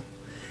people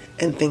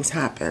and things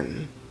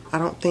happen. I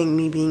don't think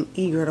me being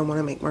eager to want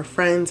to make more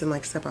friends and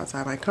like step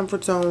outside my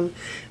comfort zone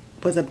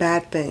was a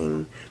bad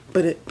thing,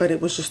 but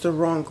it was just the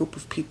wrong group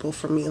of people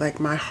for me. Like,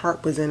 my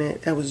heart was in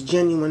it. It was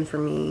genuine for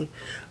me,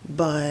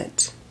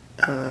 but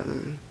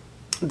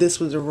this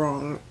was the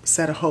wrong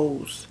set of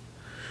hoes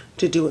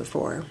to do it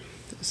for.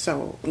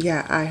 So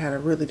yeah, I had a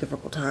really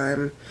difficult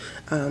time.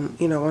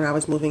 When I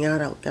was moving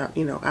out,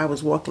 I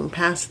was walking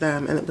past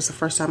them, and it was the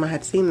first time I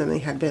had seen them.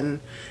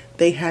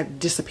 They had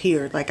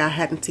disappeared. Like, I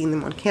hadn't seen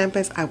them on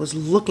campus. I was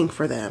looking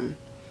for them.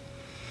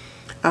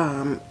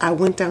 I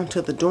went down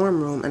to the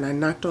dorm room and I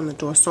knocked on the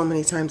door so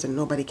many times and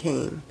nobody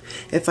came.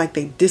 It's like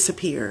they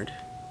disappeared.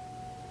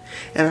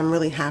 And I'm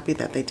really happy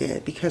that they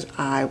did, because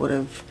I would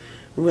have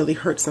really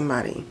hurt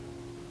somebody.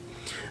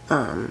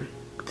 And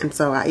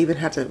so I even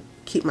had to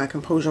keep my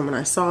composure when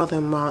I saw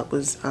them while it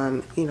was,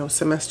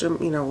 semester,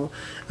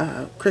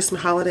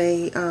 Christmas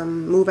holiday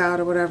move out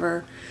or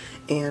whatever.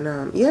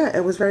 And yeah,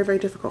 it was very, very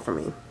difficult for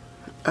me.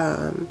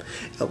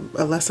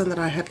 A lesson that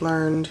I had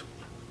learned,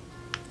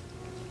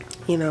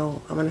 I'm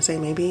going to say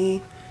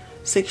maybe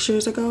 6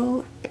 years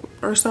ago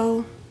or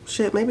so.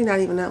 Shit, maybe not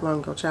even that long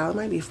ago, child. It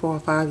might be 4 or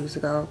 5 years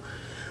ago.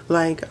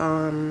 Like,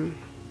 I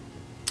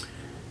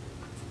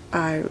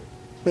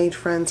made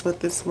friends with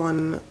this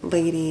one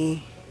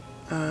lady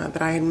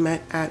that I had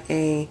met at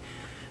a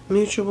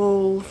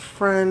mutual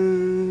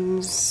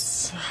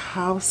friend's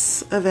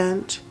house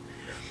event.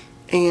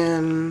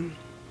 And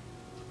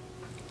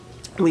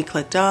we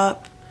clicked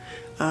up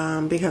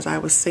because I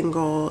was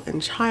single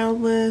and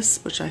childless,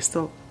 which I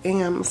still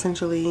am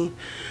essentially.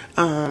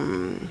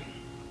 I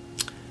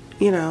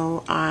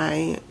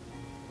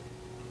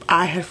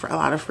had a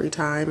lot of free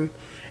time,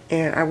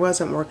 and I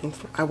wasn't working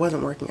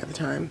at the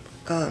time.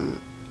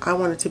 I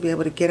wanted to be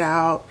able to get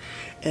out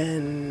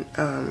and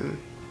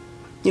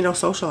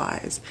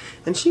socialize.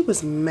 And she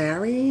was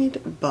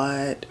married,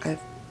 but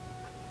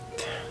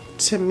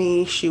to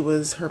me,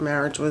 her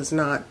marriage was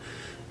not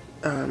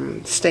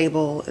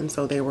stable, and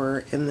so they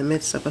were in the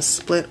midst of a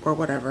split or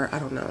whatever. I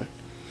don't know.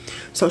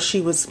 So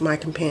she was my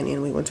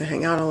companion. We went to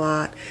hang out a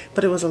lot,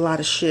 but it was a lot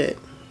of shit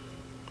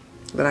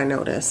that I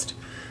noticed.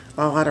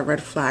 A lot of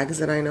red flags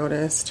that I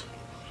noticed.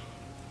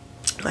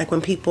 Like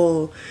when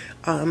people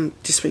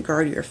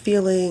disregard your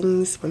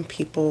feelings, when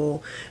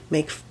people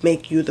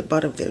make you the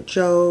butt of their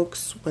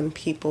jokes, when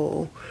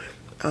people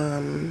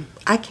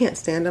I can't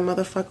stand a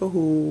motherfucker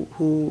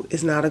who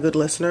is not a good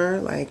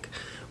listener, like,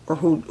 or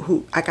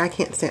who I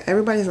can't stand.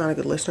 Everybody's not a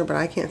good listener, but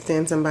I can't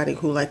stand somebody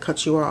who like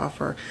cuts you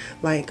off, or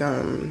like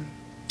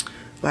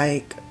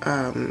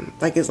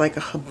is like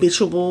a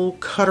habitual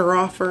cutter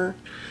offer.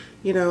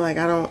 Like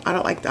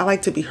I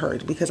like to be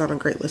heard, because I'm a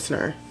great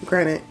listener.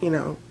 Granted,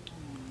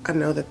 I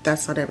know that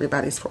that's not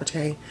everybody's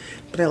forte,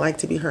 but I like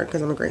to be heard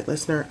because I'm a great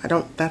listener.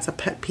 That's a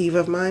pet peeve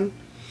of mine.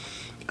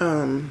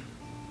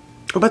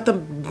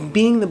 But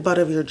being the butt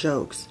of your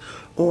jokes,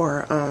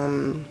 or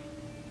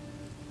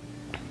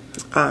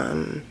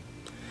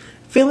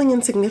feeling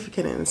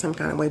insignificant in some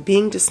kind of way,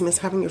 being dismissed,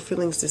 having your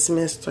feelings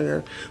dismissed, or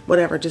your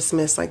whatever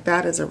dismissed, like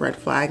that is a red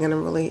flag in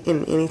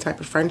any type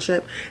of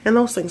friendship, and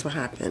those things will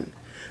happen.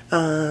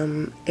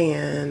 At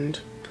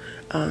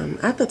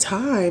the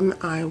time,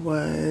 I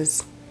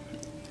was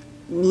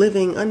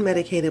living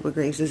unmedicated with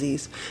Graves'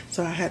 disease,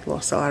 so I had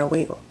lost a lot of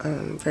weight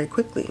very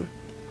quickly.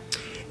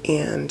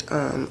 And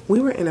we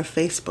were in a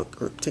Facebook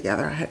group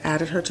together. I had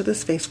added her to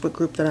this Facebook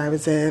group that I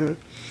was in,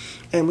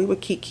 and we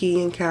would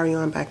kiki and carry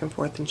on back and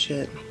forth and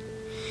shit.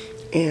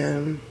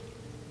 And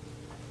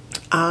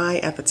I,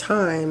 at the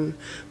time,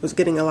 was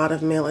getting a lot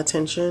of male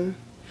attention,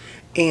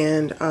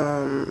 and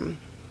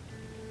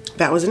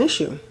that was an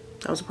issue.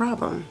 That was a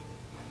problem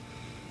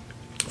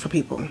for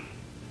people.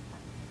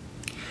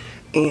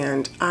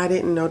 And I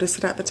didn't notice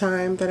it at the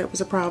time that it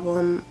was a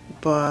problem,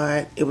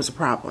 but it was a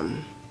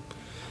problem.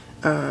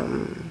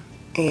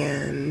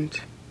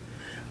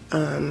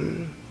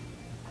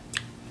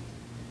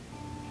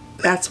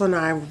 That's when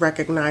I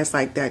recognized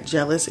like that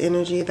jealous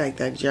energy, like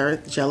that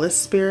jealous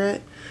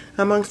spirit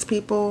amongst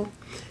people.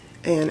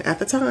 And at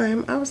the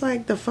time, I was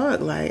like, the fuck,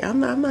 like I'm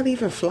not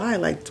even fly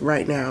like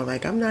right now.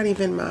 Like I'm not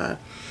even my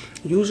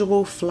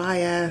usual fly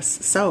ass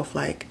self.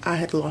 Like I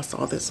had lost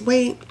all this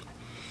weight.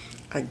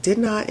 I did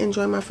not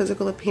enjoy my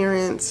physical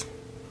appearance.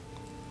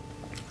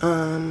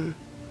 I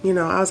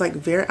was like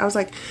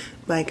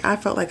I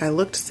felt like I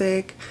looked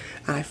sick.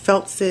 I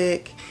felt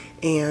sick,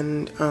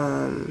 and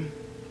I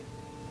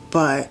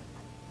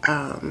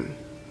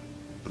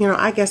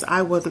guess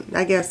I wasn't.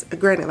 I guess,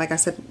 granted, like I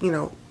said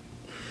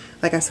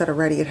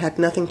already, it had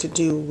nothing to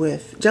do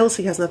with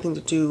jealousy. Has nothing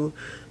to do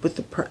with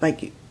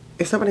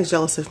if somebody's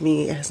jealous of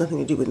me, it has nothing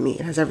to do with me.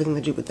 It has everything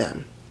to do with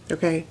them.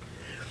 Okay?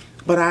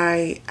 But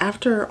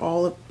after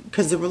all of,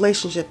 because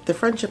the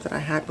friendship that I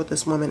had with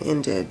this woman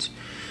ended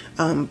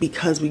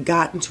because we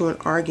got into an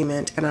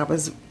argument and I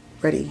was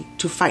ready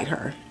to fight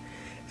her.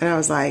 And I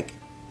was like,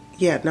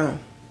 yeah, no,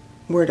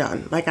 we're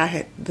done. Like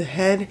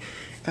the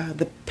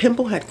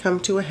pimple had come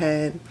to a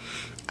head.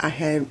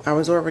 I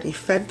was already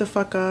fed the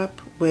fuck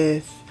up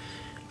with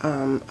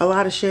a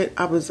lot of shit.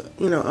 I was,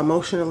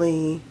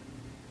 emotionally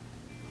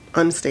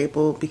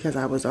unstable because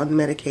I was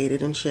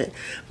unmedicated and shit.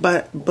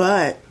 But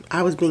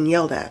I was being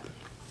yelled at.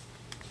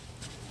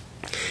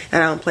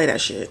 And I don't play that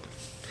shit.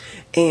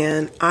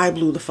 And I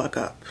blew the fuck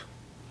up.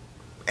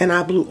 And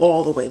I blew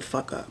all the way the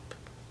fuck up.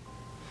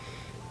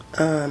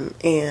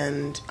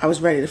 And I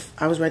was ready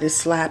to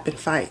slap and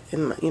fight.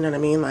 And you know what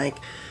I mean? Like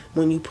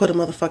when you put a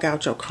motherfucker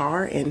out your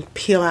car and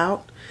peel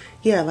out,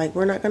 yeah, like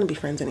we're not going to be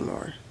friends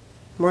anymore.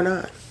 We're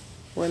not.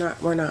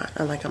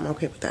 I'm like, I'm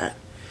okay with that.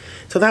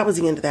 So that was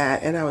the end of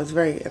that, and I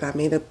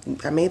made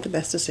the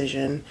best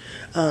decision.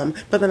 But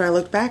then I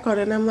looked back on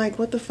it, and I'm like,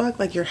 what the fuck?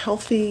 Like, you're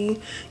healthy,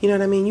 you know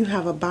what I mean? You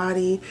have a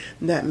body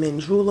that men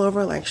drool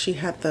over. Like, she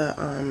has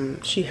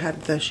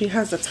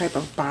the type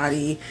of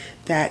body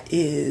that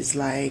is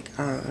like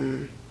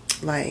a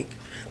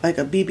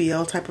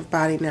BBL type of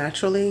body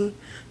naturally.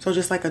 So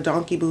just like a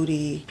donkey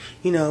booty,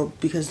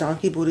 because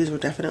donkey booties were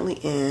definitely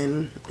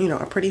in,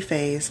 a pretty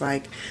face.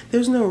 Like,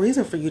 there's no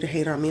reason for you to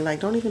hate on me. Like,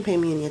 don't even pay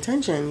me any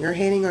attention. You're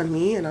hating on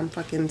me and I'm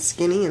fucking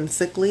skinny and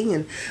sickly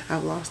and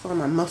I've lost all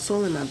my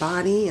muscle in my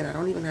body and I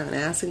don't even have an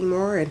ass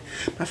anymore and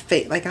my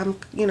face, like I'm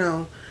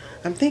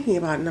thinking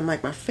about it and I'm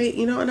like, my face,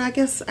 and I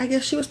guess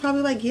she was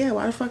probably like, yeah,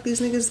 why the fuck these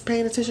niggas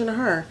paying attention to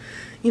her?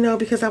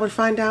 Because I would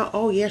find out,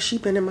 oh yeah, she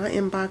been in my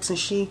inbox and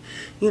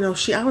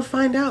I would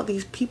find out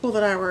these people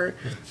that I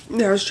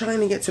was trying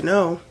to get to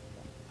know,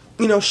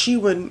 she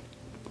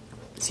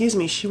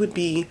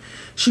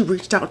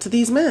reached out to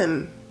these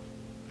men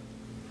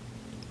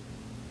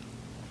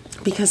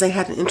because they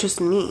had an interest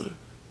in me.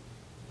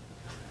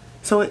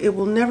 So it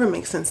will never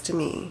make sense to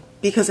me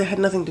because it had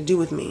nothing to do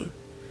with me.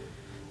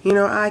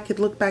 I could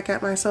look back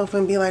at myself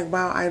and be like,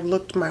 wow, I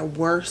looked my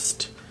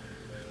worst.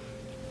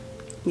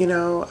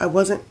 I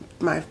wasn't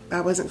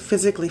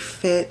physically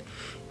fit.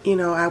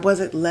 I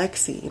wasn't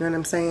Lexi, you know what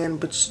I'm saying?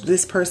 But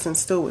this person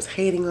still was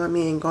hating on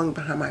me and going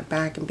behind my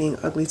back and being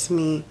ugly to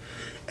me.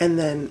 And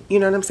then, you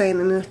know what I'm saying?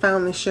 And then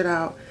found this shit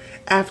out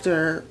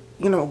after,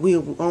 we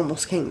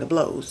almost came to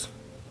blows.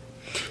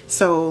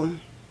 So,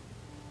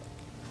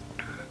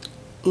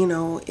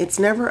 it's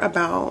never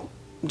about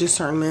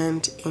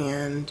discernment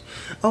and,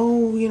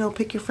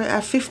 pick your friend.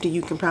 At 50,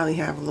 you can probably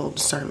have a little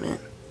discernment.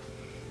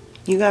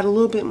 You got a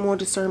little bit more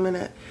discernment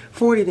at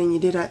 40 than you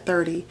did at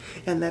 30,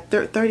 and that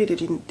 30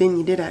 than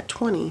you did at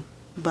 20.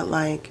 But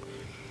like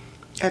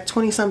at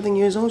 20 something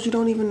years old, you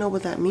don't even know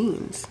what that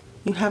means.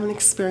 You haven't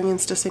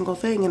experienced a single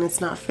thing, and it's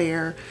not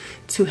fair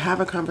to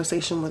have a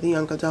conversation with a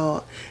young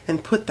adult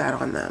and put that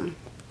on them,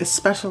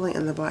 especially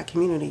in the Black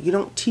community. You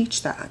don't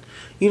teach that.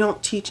 You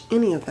don't teach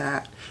any of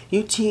that.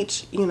 You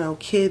teach,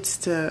 kids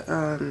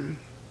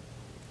to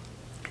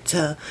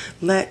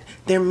let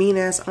their mean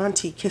ass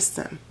auntie kiss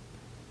them.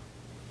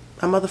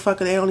 A motherfucker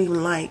they don't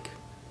even like.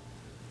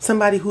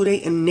 Somebody who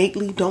they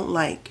innately don't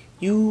like.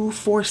 You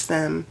force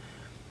them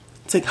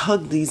to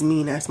hug these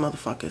mean ass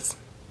motherfuckers.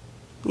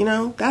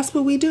 That's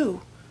what we do.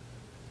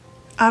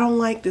 I don't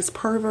like this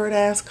pervert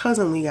ass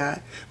cousin we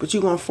got, but you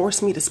gonna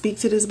force me to speak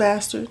to this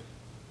bastard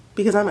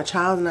because I'm a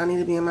child and I need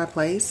to be in my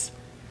place?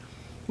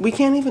 We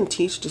can't even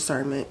teach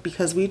discernment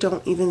because we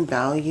don't even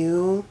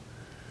value,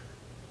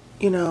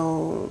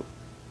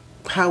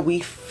 how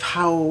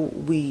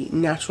we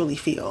naturally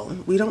feel.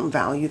 We don't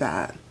value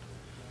that.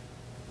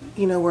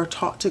 We're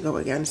taught to go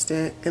against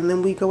it, and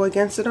then we go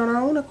against it on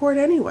our own accord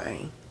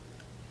anyway.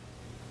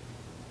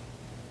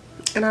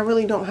 And I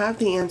really don't have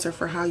the answer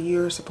for how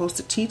you're supposed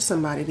to teach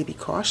somebody to be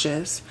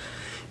cautious,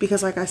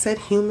 because like I said,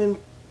 human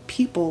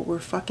people were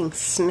fucking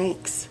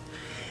snakes.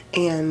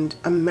 And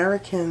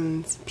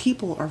Americans,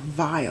 people are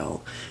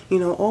vile.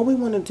 All we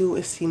want to do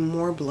is see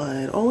more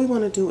blood. All we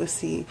want to do is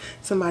see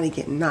somebody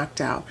get knocked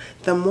out.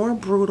 The more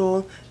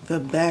brutal, the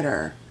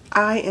better.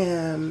 I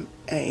am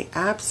a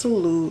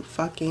absolute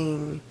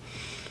fucking,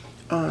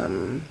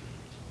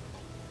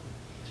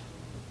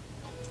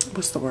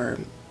 what's the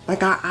word?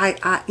 Like I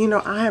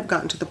have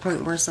gotten to the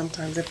point where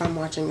sometimes if I'm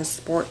watching a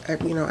sport, I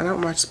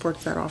don't watch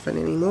sports that often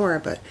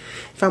anymore, but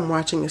if I'm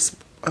watching a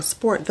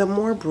sport, the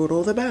more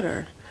brutal, the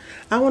better.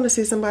 I want to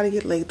see somebody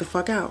get laid the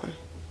fuck out.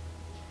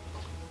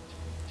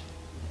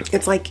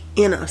 It's like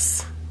in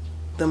us.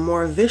 The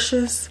more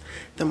vicious,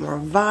 the more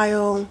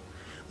vile.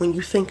 When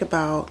you think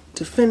about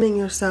defending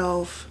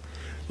yourself,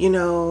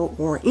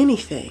 or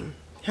anything,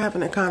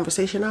 having a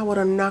conversation, I would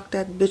have knocked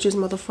that bitch's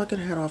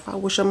motherfucking head off. I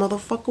wish a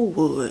motherfucker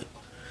would.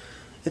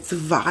 It's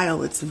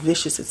vile, it's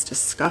vicious, it's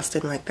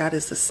disgusting. Like, that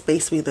is the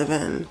space we live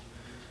in.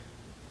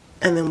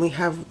 And then we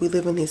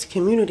live in these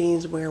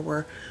communities where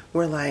we're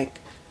like,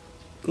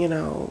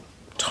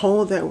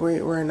 told that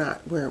we're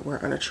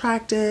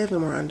unattractive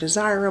and we're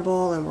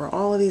undesirable and we're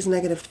all of these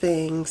negative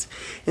things.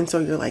 And so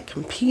you're like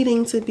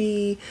competing to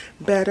be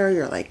better,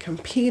 you're like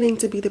competing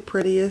to be the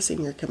prettiest,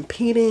 and you're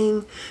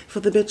competing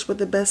for the bitch with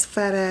the best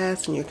fat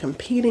ass, and you're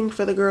competing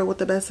for the girl with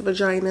the best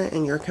vagina,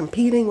 and you're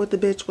competing with the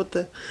bitch with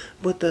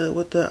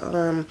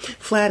the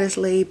flattest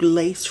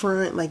lace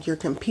front. Like you're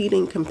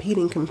competing,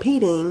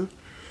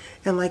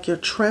 and like you're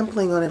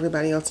trampling on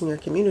everybody else in your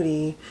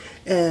community.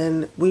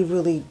 And we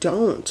really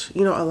don't.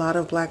 You know, a lot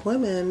of black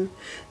women,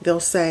 they'll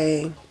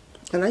say,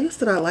 and I used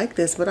to not like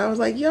this, but I was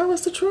like, yo,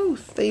 it's the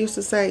truth. They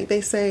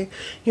say,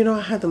 you know,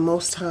 I had the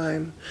most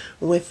time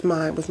with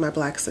my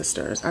black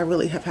sisters. I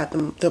really have had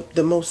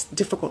the most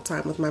difficult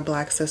time with my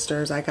black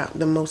sisters. I got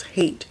the most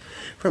hate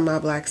from my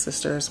black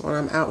sisters when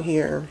I'm out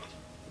here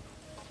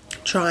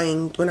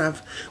trying, when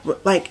I've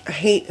like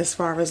hate as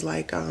far as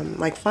like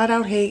flat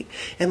out hate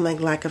and like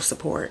lack of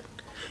support.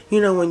 You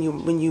know, when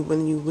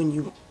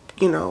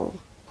you know,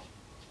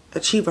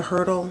 achieve a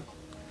hurdle,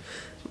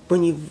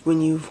 when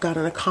you've got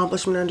an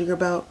accomplishment under your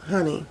belt,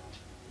 honey,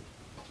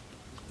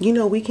 you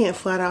know, we can't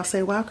flat out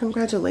say, wow,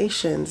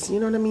 congratulations. You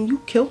know what I mean? You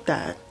killed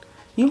that.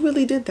 You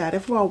really did that.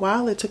 And for a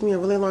while, it took me a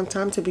really long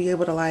time to be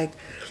able to like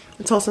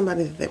tell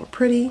somebody that they were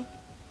pretty,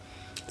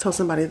 tell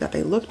somebody that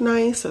they looked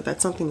nice or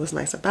that something was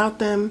nice about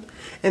them,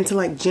 and to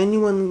like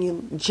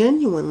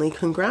genuinely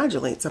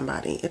congratulate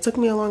somebody. It took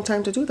me a long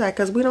time to do that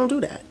because we don't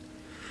do that.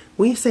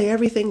 We say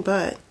everything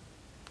but,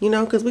 you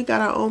know, because we got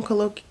our own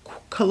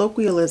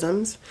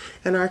colloquialisms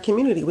in our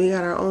community. We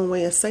got our own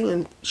way of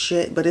saying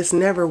shit, but it's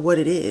never what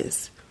it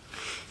is.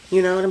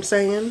 You know what I'm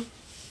saying?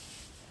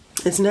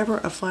 It's never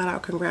a flat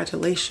out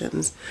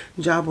congratulations,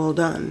 job well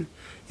done.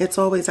 It's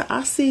always a,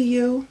 I see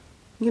you.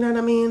 You know what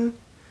I mean?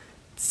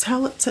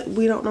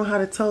 We don't know how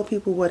to tell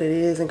people what it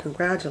is and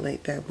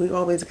congratulate them. We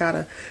always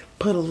gotta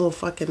put a little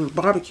fucking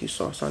barbecue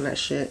sauce on that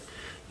shit.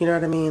 You know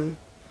what I mean?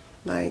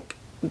 Like,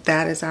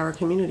 that is our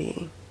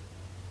community.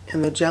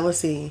 And the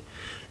jealousy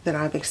that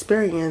I've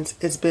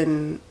experienced, it's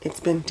been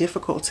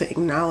difficult to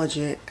acknowledge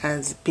it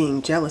as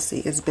being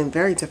jealousy. It's been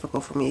very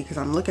difficult for me because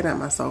I'm looking at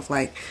myself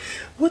like,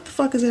 what the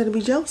fuck is there to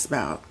be jealous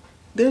about?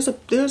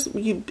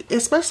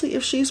 Especially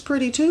if she's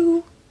pretty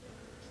too.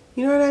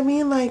 You know what I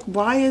mean? Like,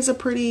 why is a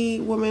pretty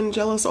woman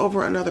jealous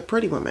over another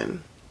pretty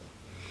woman?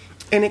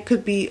 And it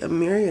could be a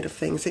myriad of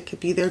things. It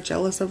could be they're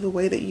jealous of the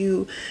way that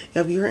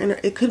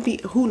it could be,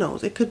 who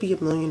knows? It could be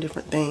a million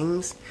different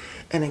things.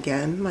 And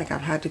again, like,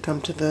 I've had to come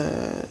to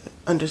the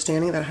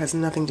understanding that it has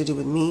nothing to do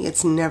with me.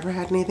 It's never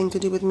had anything to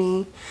do with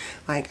me.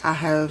 Like, I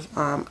have,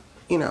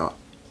 you know,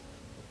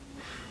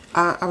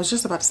 I was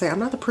just about to say, I'm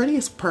not the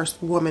prettiest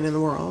woman in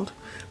the world,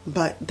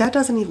 but that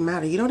doesn't even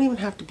matter. You don't even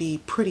have to be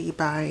pretty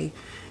by,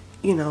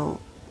 you know,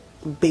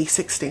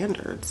 basic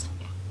standards.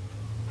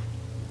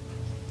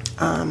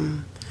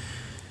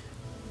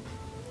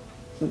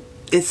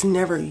 It's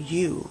never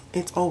you.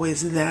 It's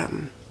always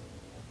them.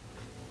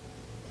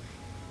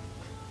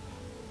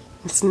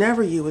 It's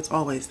never you. It's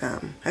always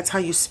them. That's how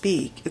you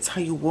speak. It's how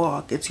you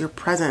walk. It's your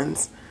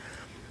presence.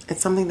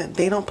 It's something that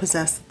they don't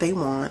possess that they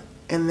want,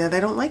 and that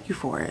they don't like you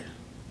for it.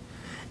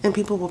 And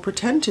people will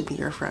pretend to be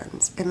your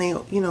friends. And they,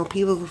 you know,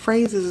 the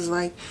phrases is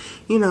like,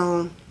 you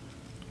know,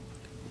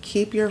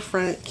 keep your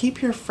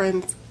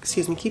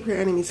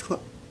enemies close.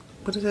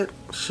 What is it?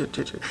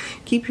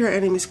 Keep your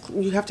enemies.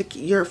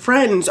 Your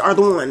friends are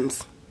the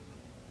ones.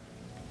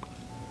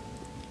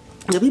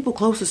 The people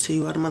closest to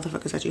you are the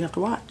motherfuckers that you have to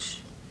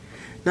watch.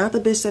 Not the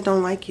bitch that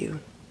don't like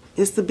you.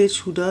 It's the bitch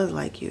who does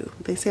like you.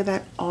 They say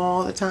that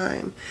all the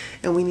time.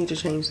 And we need to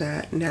change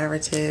that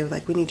narrative.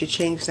 Like, we need to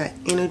change that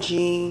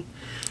energy.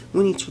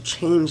 We need to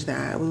change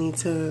that. We need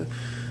to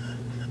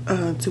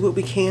do what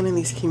we can in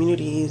these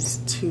communities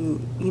to,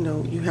 you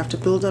know, you have to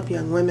build up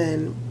young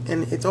women,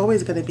 and it's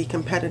always going to be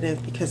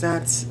competitive because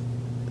that's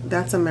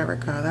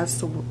America.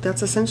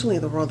 That's essentially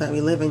the world that we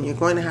live in. You're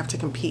going to have to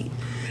compete.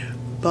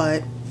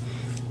 But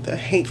the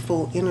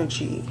hateful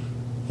energy,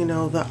 you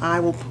know, the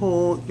I will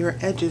pull your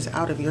edges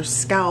out of your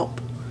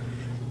scalp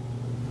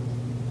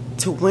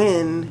to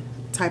win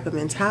type of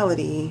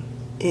mentality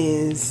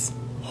is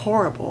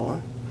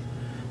horrible.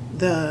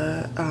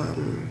 The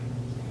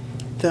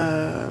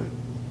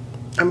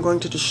I'm going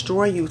to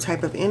destroy you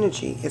type of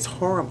energy is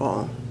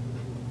horrible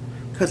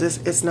because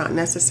it's not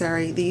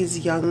necessary. These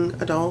young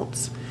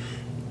adults,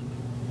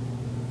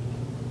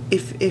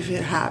 if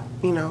it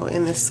you know,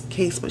 in this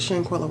case with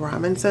Shanquella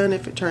Robinson,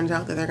 if it turns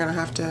out that they're going to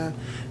have to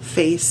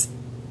face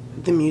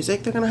the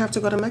music, they're going to have to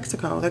go to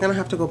Mexico. They're going to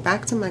have to go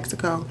back to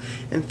Mexico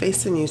and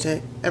face the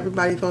music.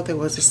 Everybody thought they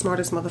was the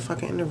smartest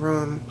motherfucker in the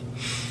room.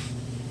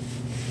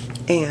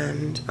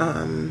 And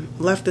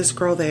left this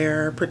girl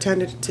there,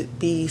 pretended to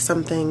be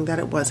something that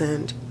it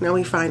wasn't. Now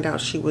we find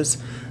out it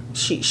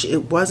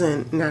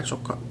wasn't natural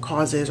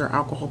causes or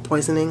alcohol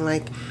poisoning.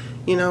 Like,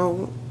 you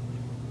know,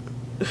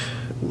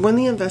 when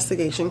the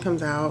investigation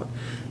comes out,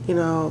 you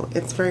know,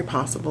 it's very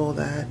possible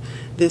that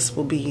this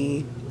will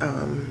be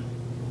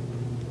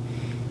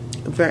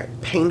very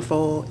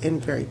painful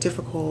and very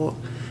difficult.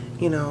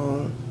 you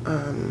know,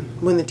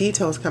 when the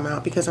details come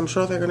out, because I'm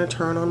sure they're going to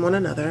turn on one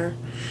another.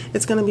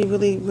 It's going to be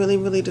really, really,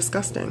 really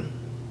disgusting.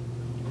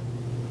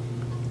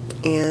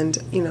 And,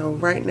 you know,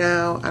 right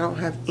now, I don't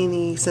have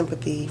any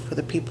sympathy for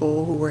the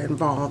people who were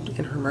involved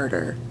in her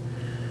murder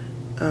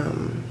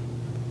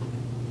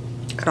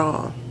at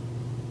all.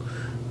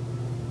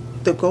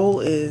 The goal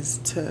is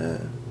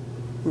to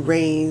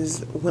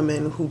raise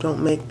women who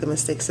don't make the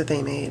mistakes that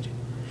they made,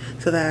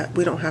 so that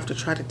we don't have to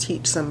try to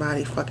teach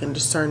somebody fucking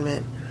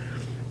discernment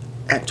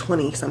at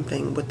 20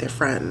 something with their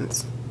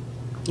friends.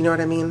 You know what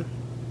I mean?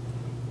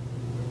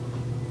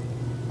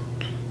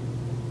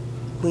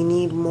 We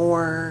need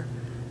more.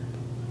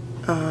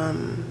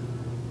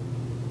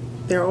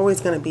 There are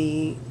always going to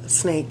be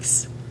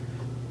snakes.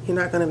 You're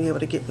not going to be able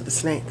to get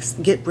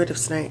rid of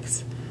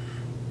snakes.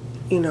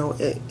 You know,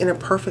 in a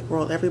perfect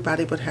world,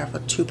 everybody would have a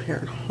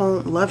 2-parent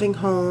home, loving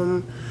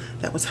home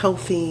that was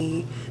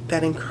healthy,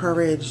 that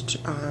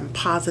encouraged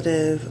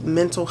positive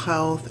mental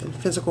health and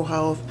physical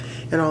health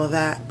and all of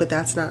that. But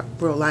that's not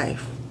real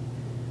life.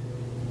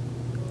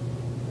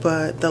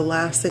 But the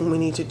last thing we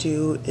need to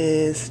do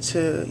is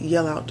to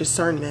yell out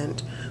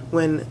discernment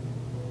when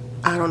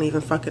I don't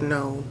even fucking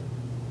know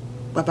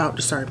about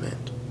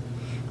discernment.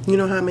 You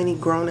know how many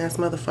grown-ass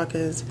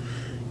motherfuckers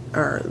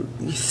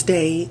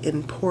stay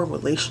in poor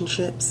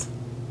relationships?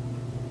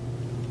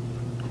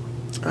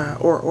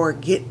 Or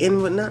get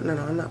in with,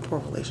 not poor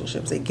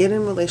relationships. They get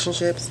in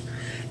relationships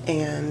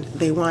and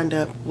they wind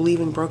up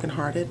leaving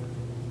brokenhearted.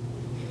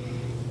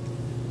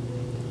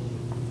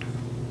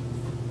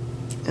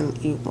 And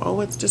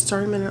it's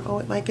discernment.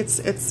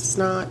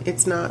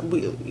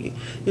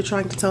 You're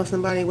trying to tell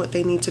somebody what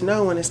they need to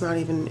know, and it's not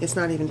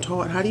even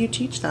taught. How do you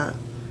teach that?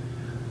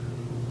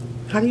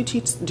 How do you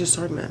teach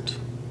discernment?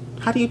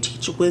 How do you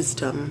teach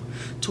wisdom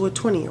to a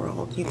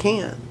 20-year-old? You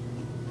can't.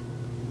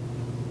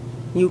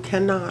 You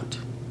cannot.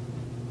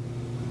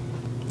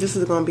 This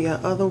is going to be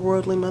an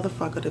otherworldly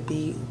motherfucker to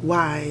be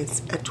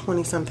wise at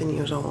 20-something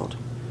years old.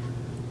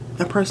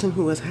 A person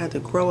who has had to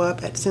grow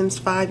up since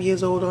 5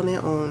 years old on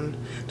their own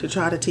to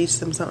try to teach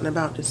them something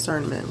about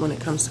discernment when it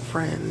comes to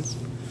friends.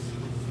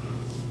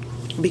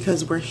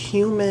 Because we're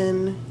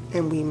human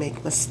and we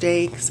make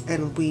mistakes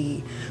and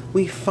we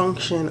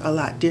function a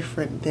lot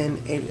different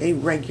than a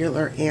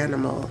regular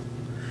animal.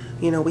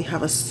 You know, we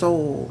have a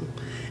soul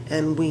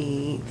and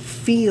we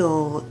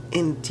feel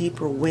in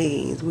deeper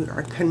ways. We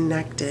are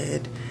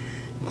connected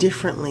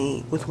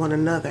differently with one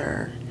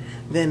another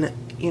than,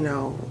 you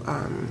know,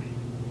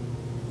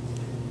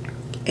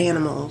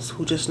 animals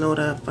who just know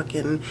to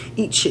fucking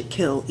eat shit,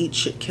 kill.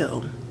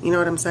 You know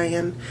what I'm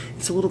saying?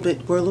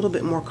 We're a little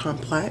bit more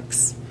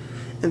complex.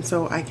 And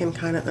so I can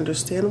kind of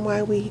understand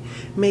why we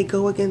may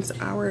go against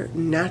our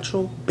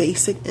natural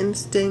basic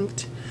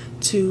instinct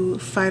to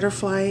fight or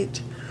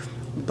flight.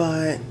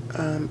 But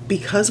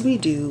because we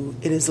do,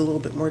 it is a little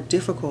bit more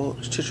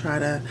difficult to try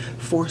to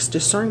force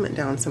discernment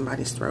down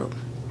somebody's throat,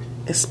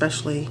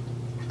 especially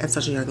at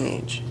such a young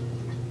age.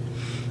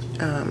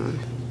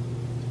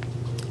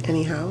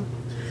 Anyhow,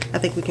 I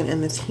think we can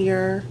end this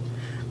here.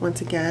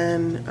 Once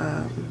again,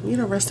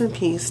 rest in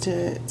peace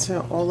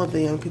to all of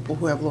the young people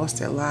who have lost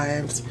their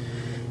lives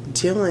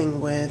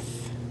dealing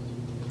with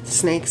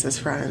snakes as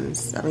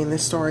friends. I mean,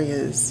 this story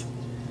is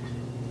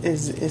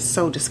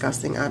so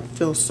disgusting. I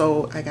feel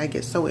so, like, I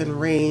get so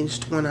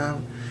enraged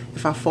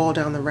if I fall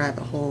down the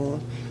rabbit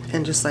hole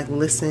and just like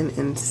listen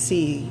and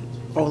see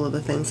all of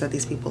the things that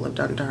these people have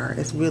done to her.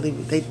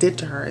 They did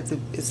to her.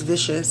 It's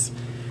vicious.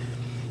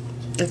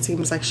 It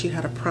seems like she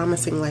had a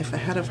promising life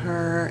ahead of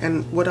her,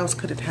 and what else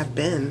could it have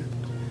been?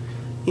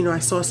 You know, I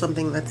saw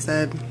something that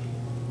said,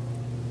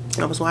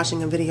 I was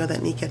watching a video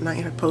that Nick at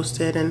Night had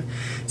posted, and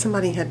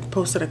somebody had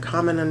posted a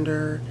comment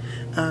under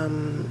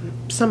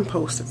some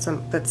post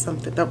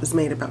that was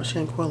made about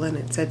Shanquella, and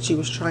it said she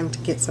was trying to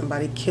get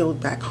somebody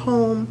killed back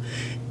home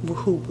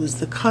who was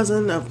the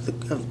cousin of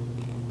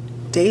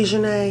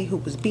Dejanay, who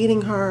was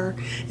beating her,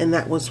 and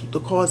that was the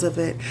cause of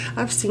it.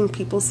 I've seen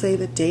people say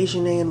that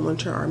Dejanay and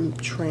Winter are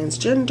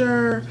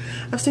transgender.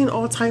 I've seen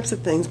all types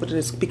of things, but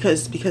it's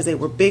because they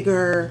were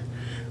bigger.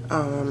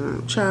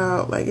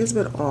 Child, like, it's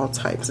been all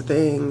types of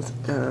things.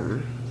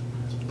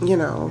 You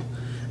know,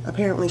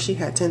 apparently she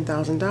had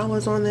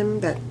 $10,000 on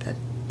them,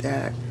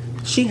 that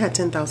she had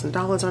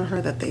 $10,000 on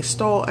her that they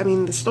stole. I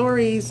mean, the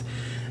stories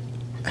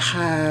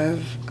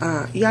have,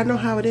 y'all know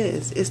how it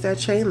is. It's that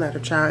chain letter,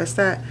 child.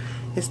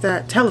 It's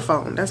that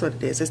telephone. That's what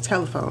it is. It's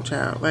telephone,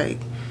 child. Like,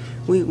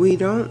 we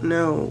don't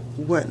know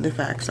what the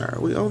facts are.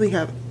 We only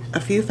have a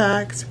few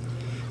facts,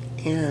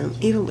 and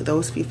even with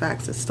those few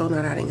facts, it's still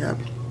not adding up.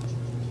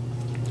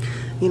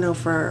 You know,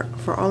 for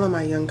all of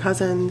my young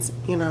cousins,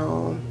 you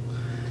know,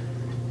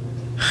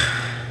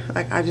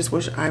 like, I just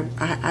wish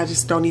I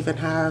just don't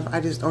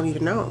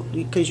even know,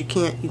 because you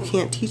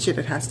can't teach it.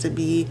 It has to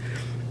be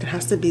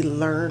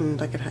learned.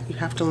 Like, you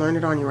have to learn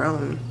it on your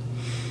own,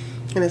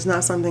 and it's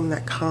not something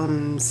that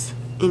comes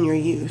in your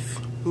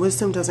youth.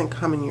 Wisdom doesn't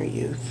come in your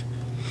youth.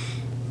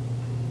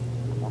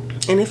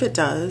 And if it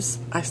does,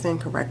 I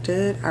stand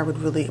corrected. I would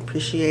really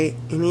appreciate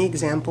any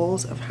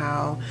examples of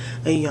how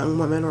a young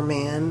woman or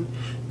man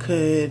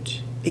could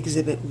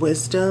exhibit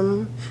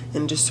wisdom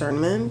and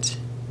discernment,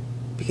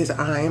 because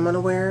I am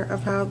unaware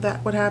of how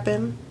that would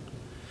happen.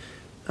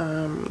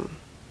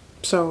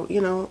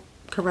 So,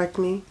 correct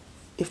me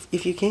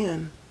if you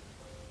can.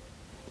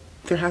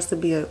 There has to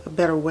be a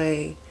better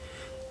way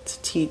to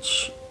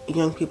teach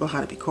young people how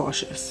to be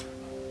cautious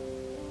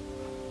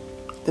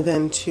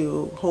than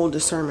to hold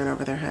discernment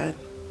over their head.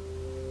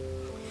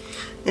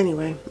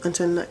 Anyway,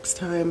 until next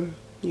time,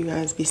 you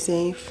guys be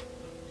safe.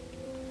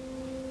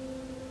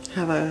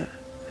 Have a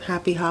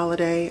happy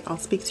holiday. I'll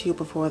speak to you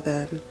before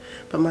then,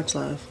 but much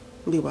love.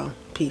 Be well.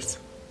 Peace.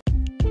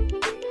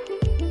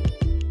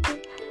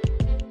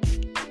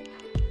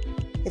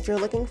 If you're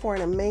looking for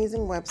an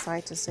amazing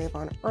website to save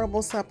on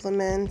herbal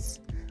supplements,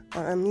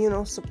 on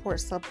immunosupport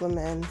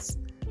supplements,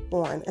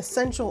 on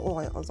essential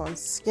oils, on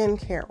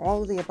skincare,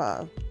 all of the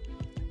above,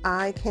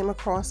 I came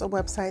across a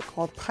website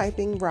called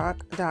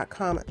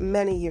pipingrock.com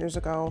many years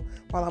ago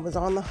while I was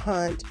on the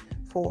hunt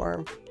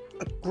for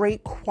a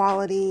great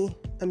quality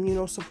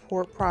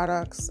immunosupport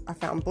products. I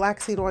found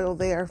black seed oil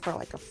there for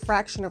like a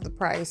fraction of the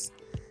price.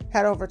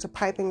 Head over to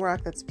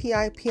Pipingrock, that's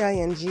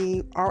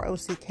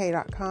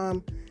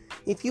PIPINGROCK.com.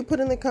 If you put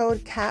in the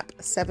code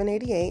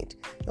CAP788,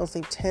 you'll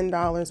save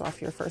 $10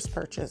 off your first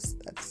purchase.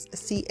 That's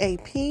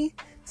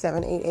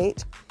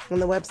CAP788,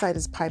 and the website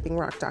is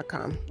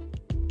pipingrock.com.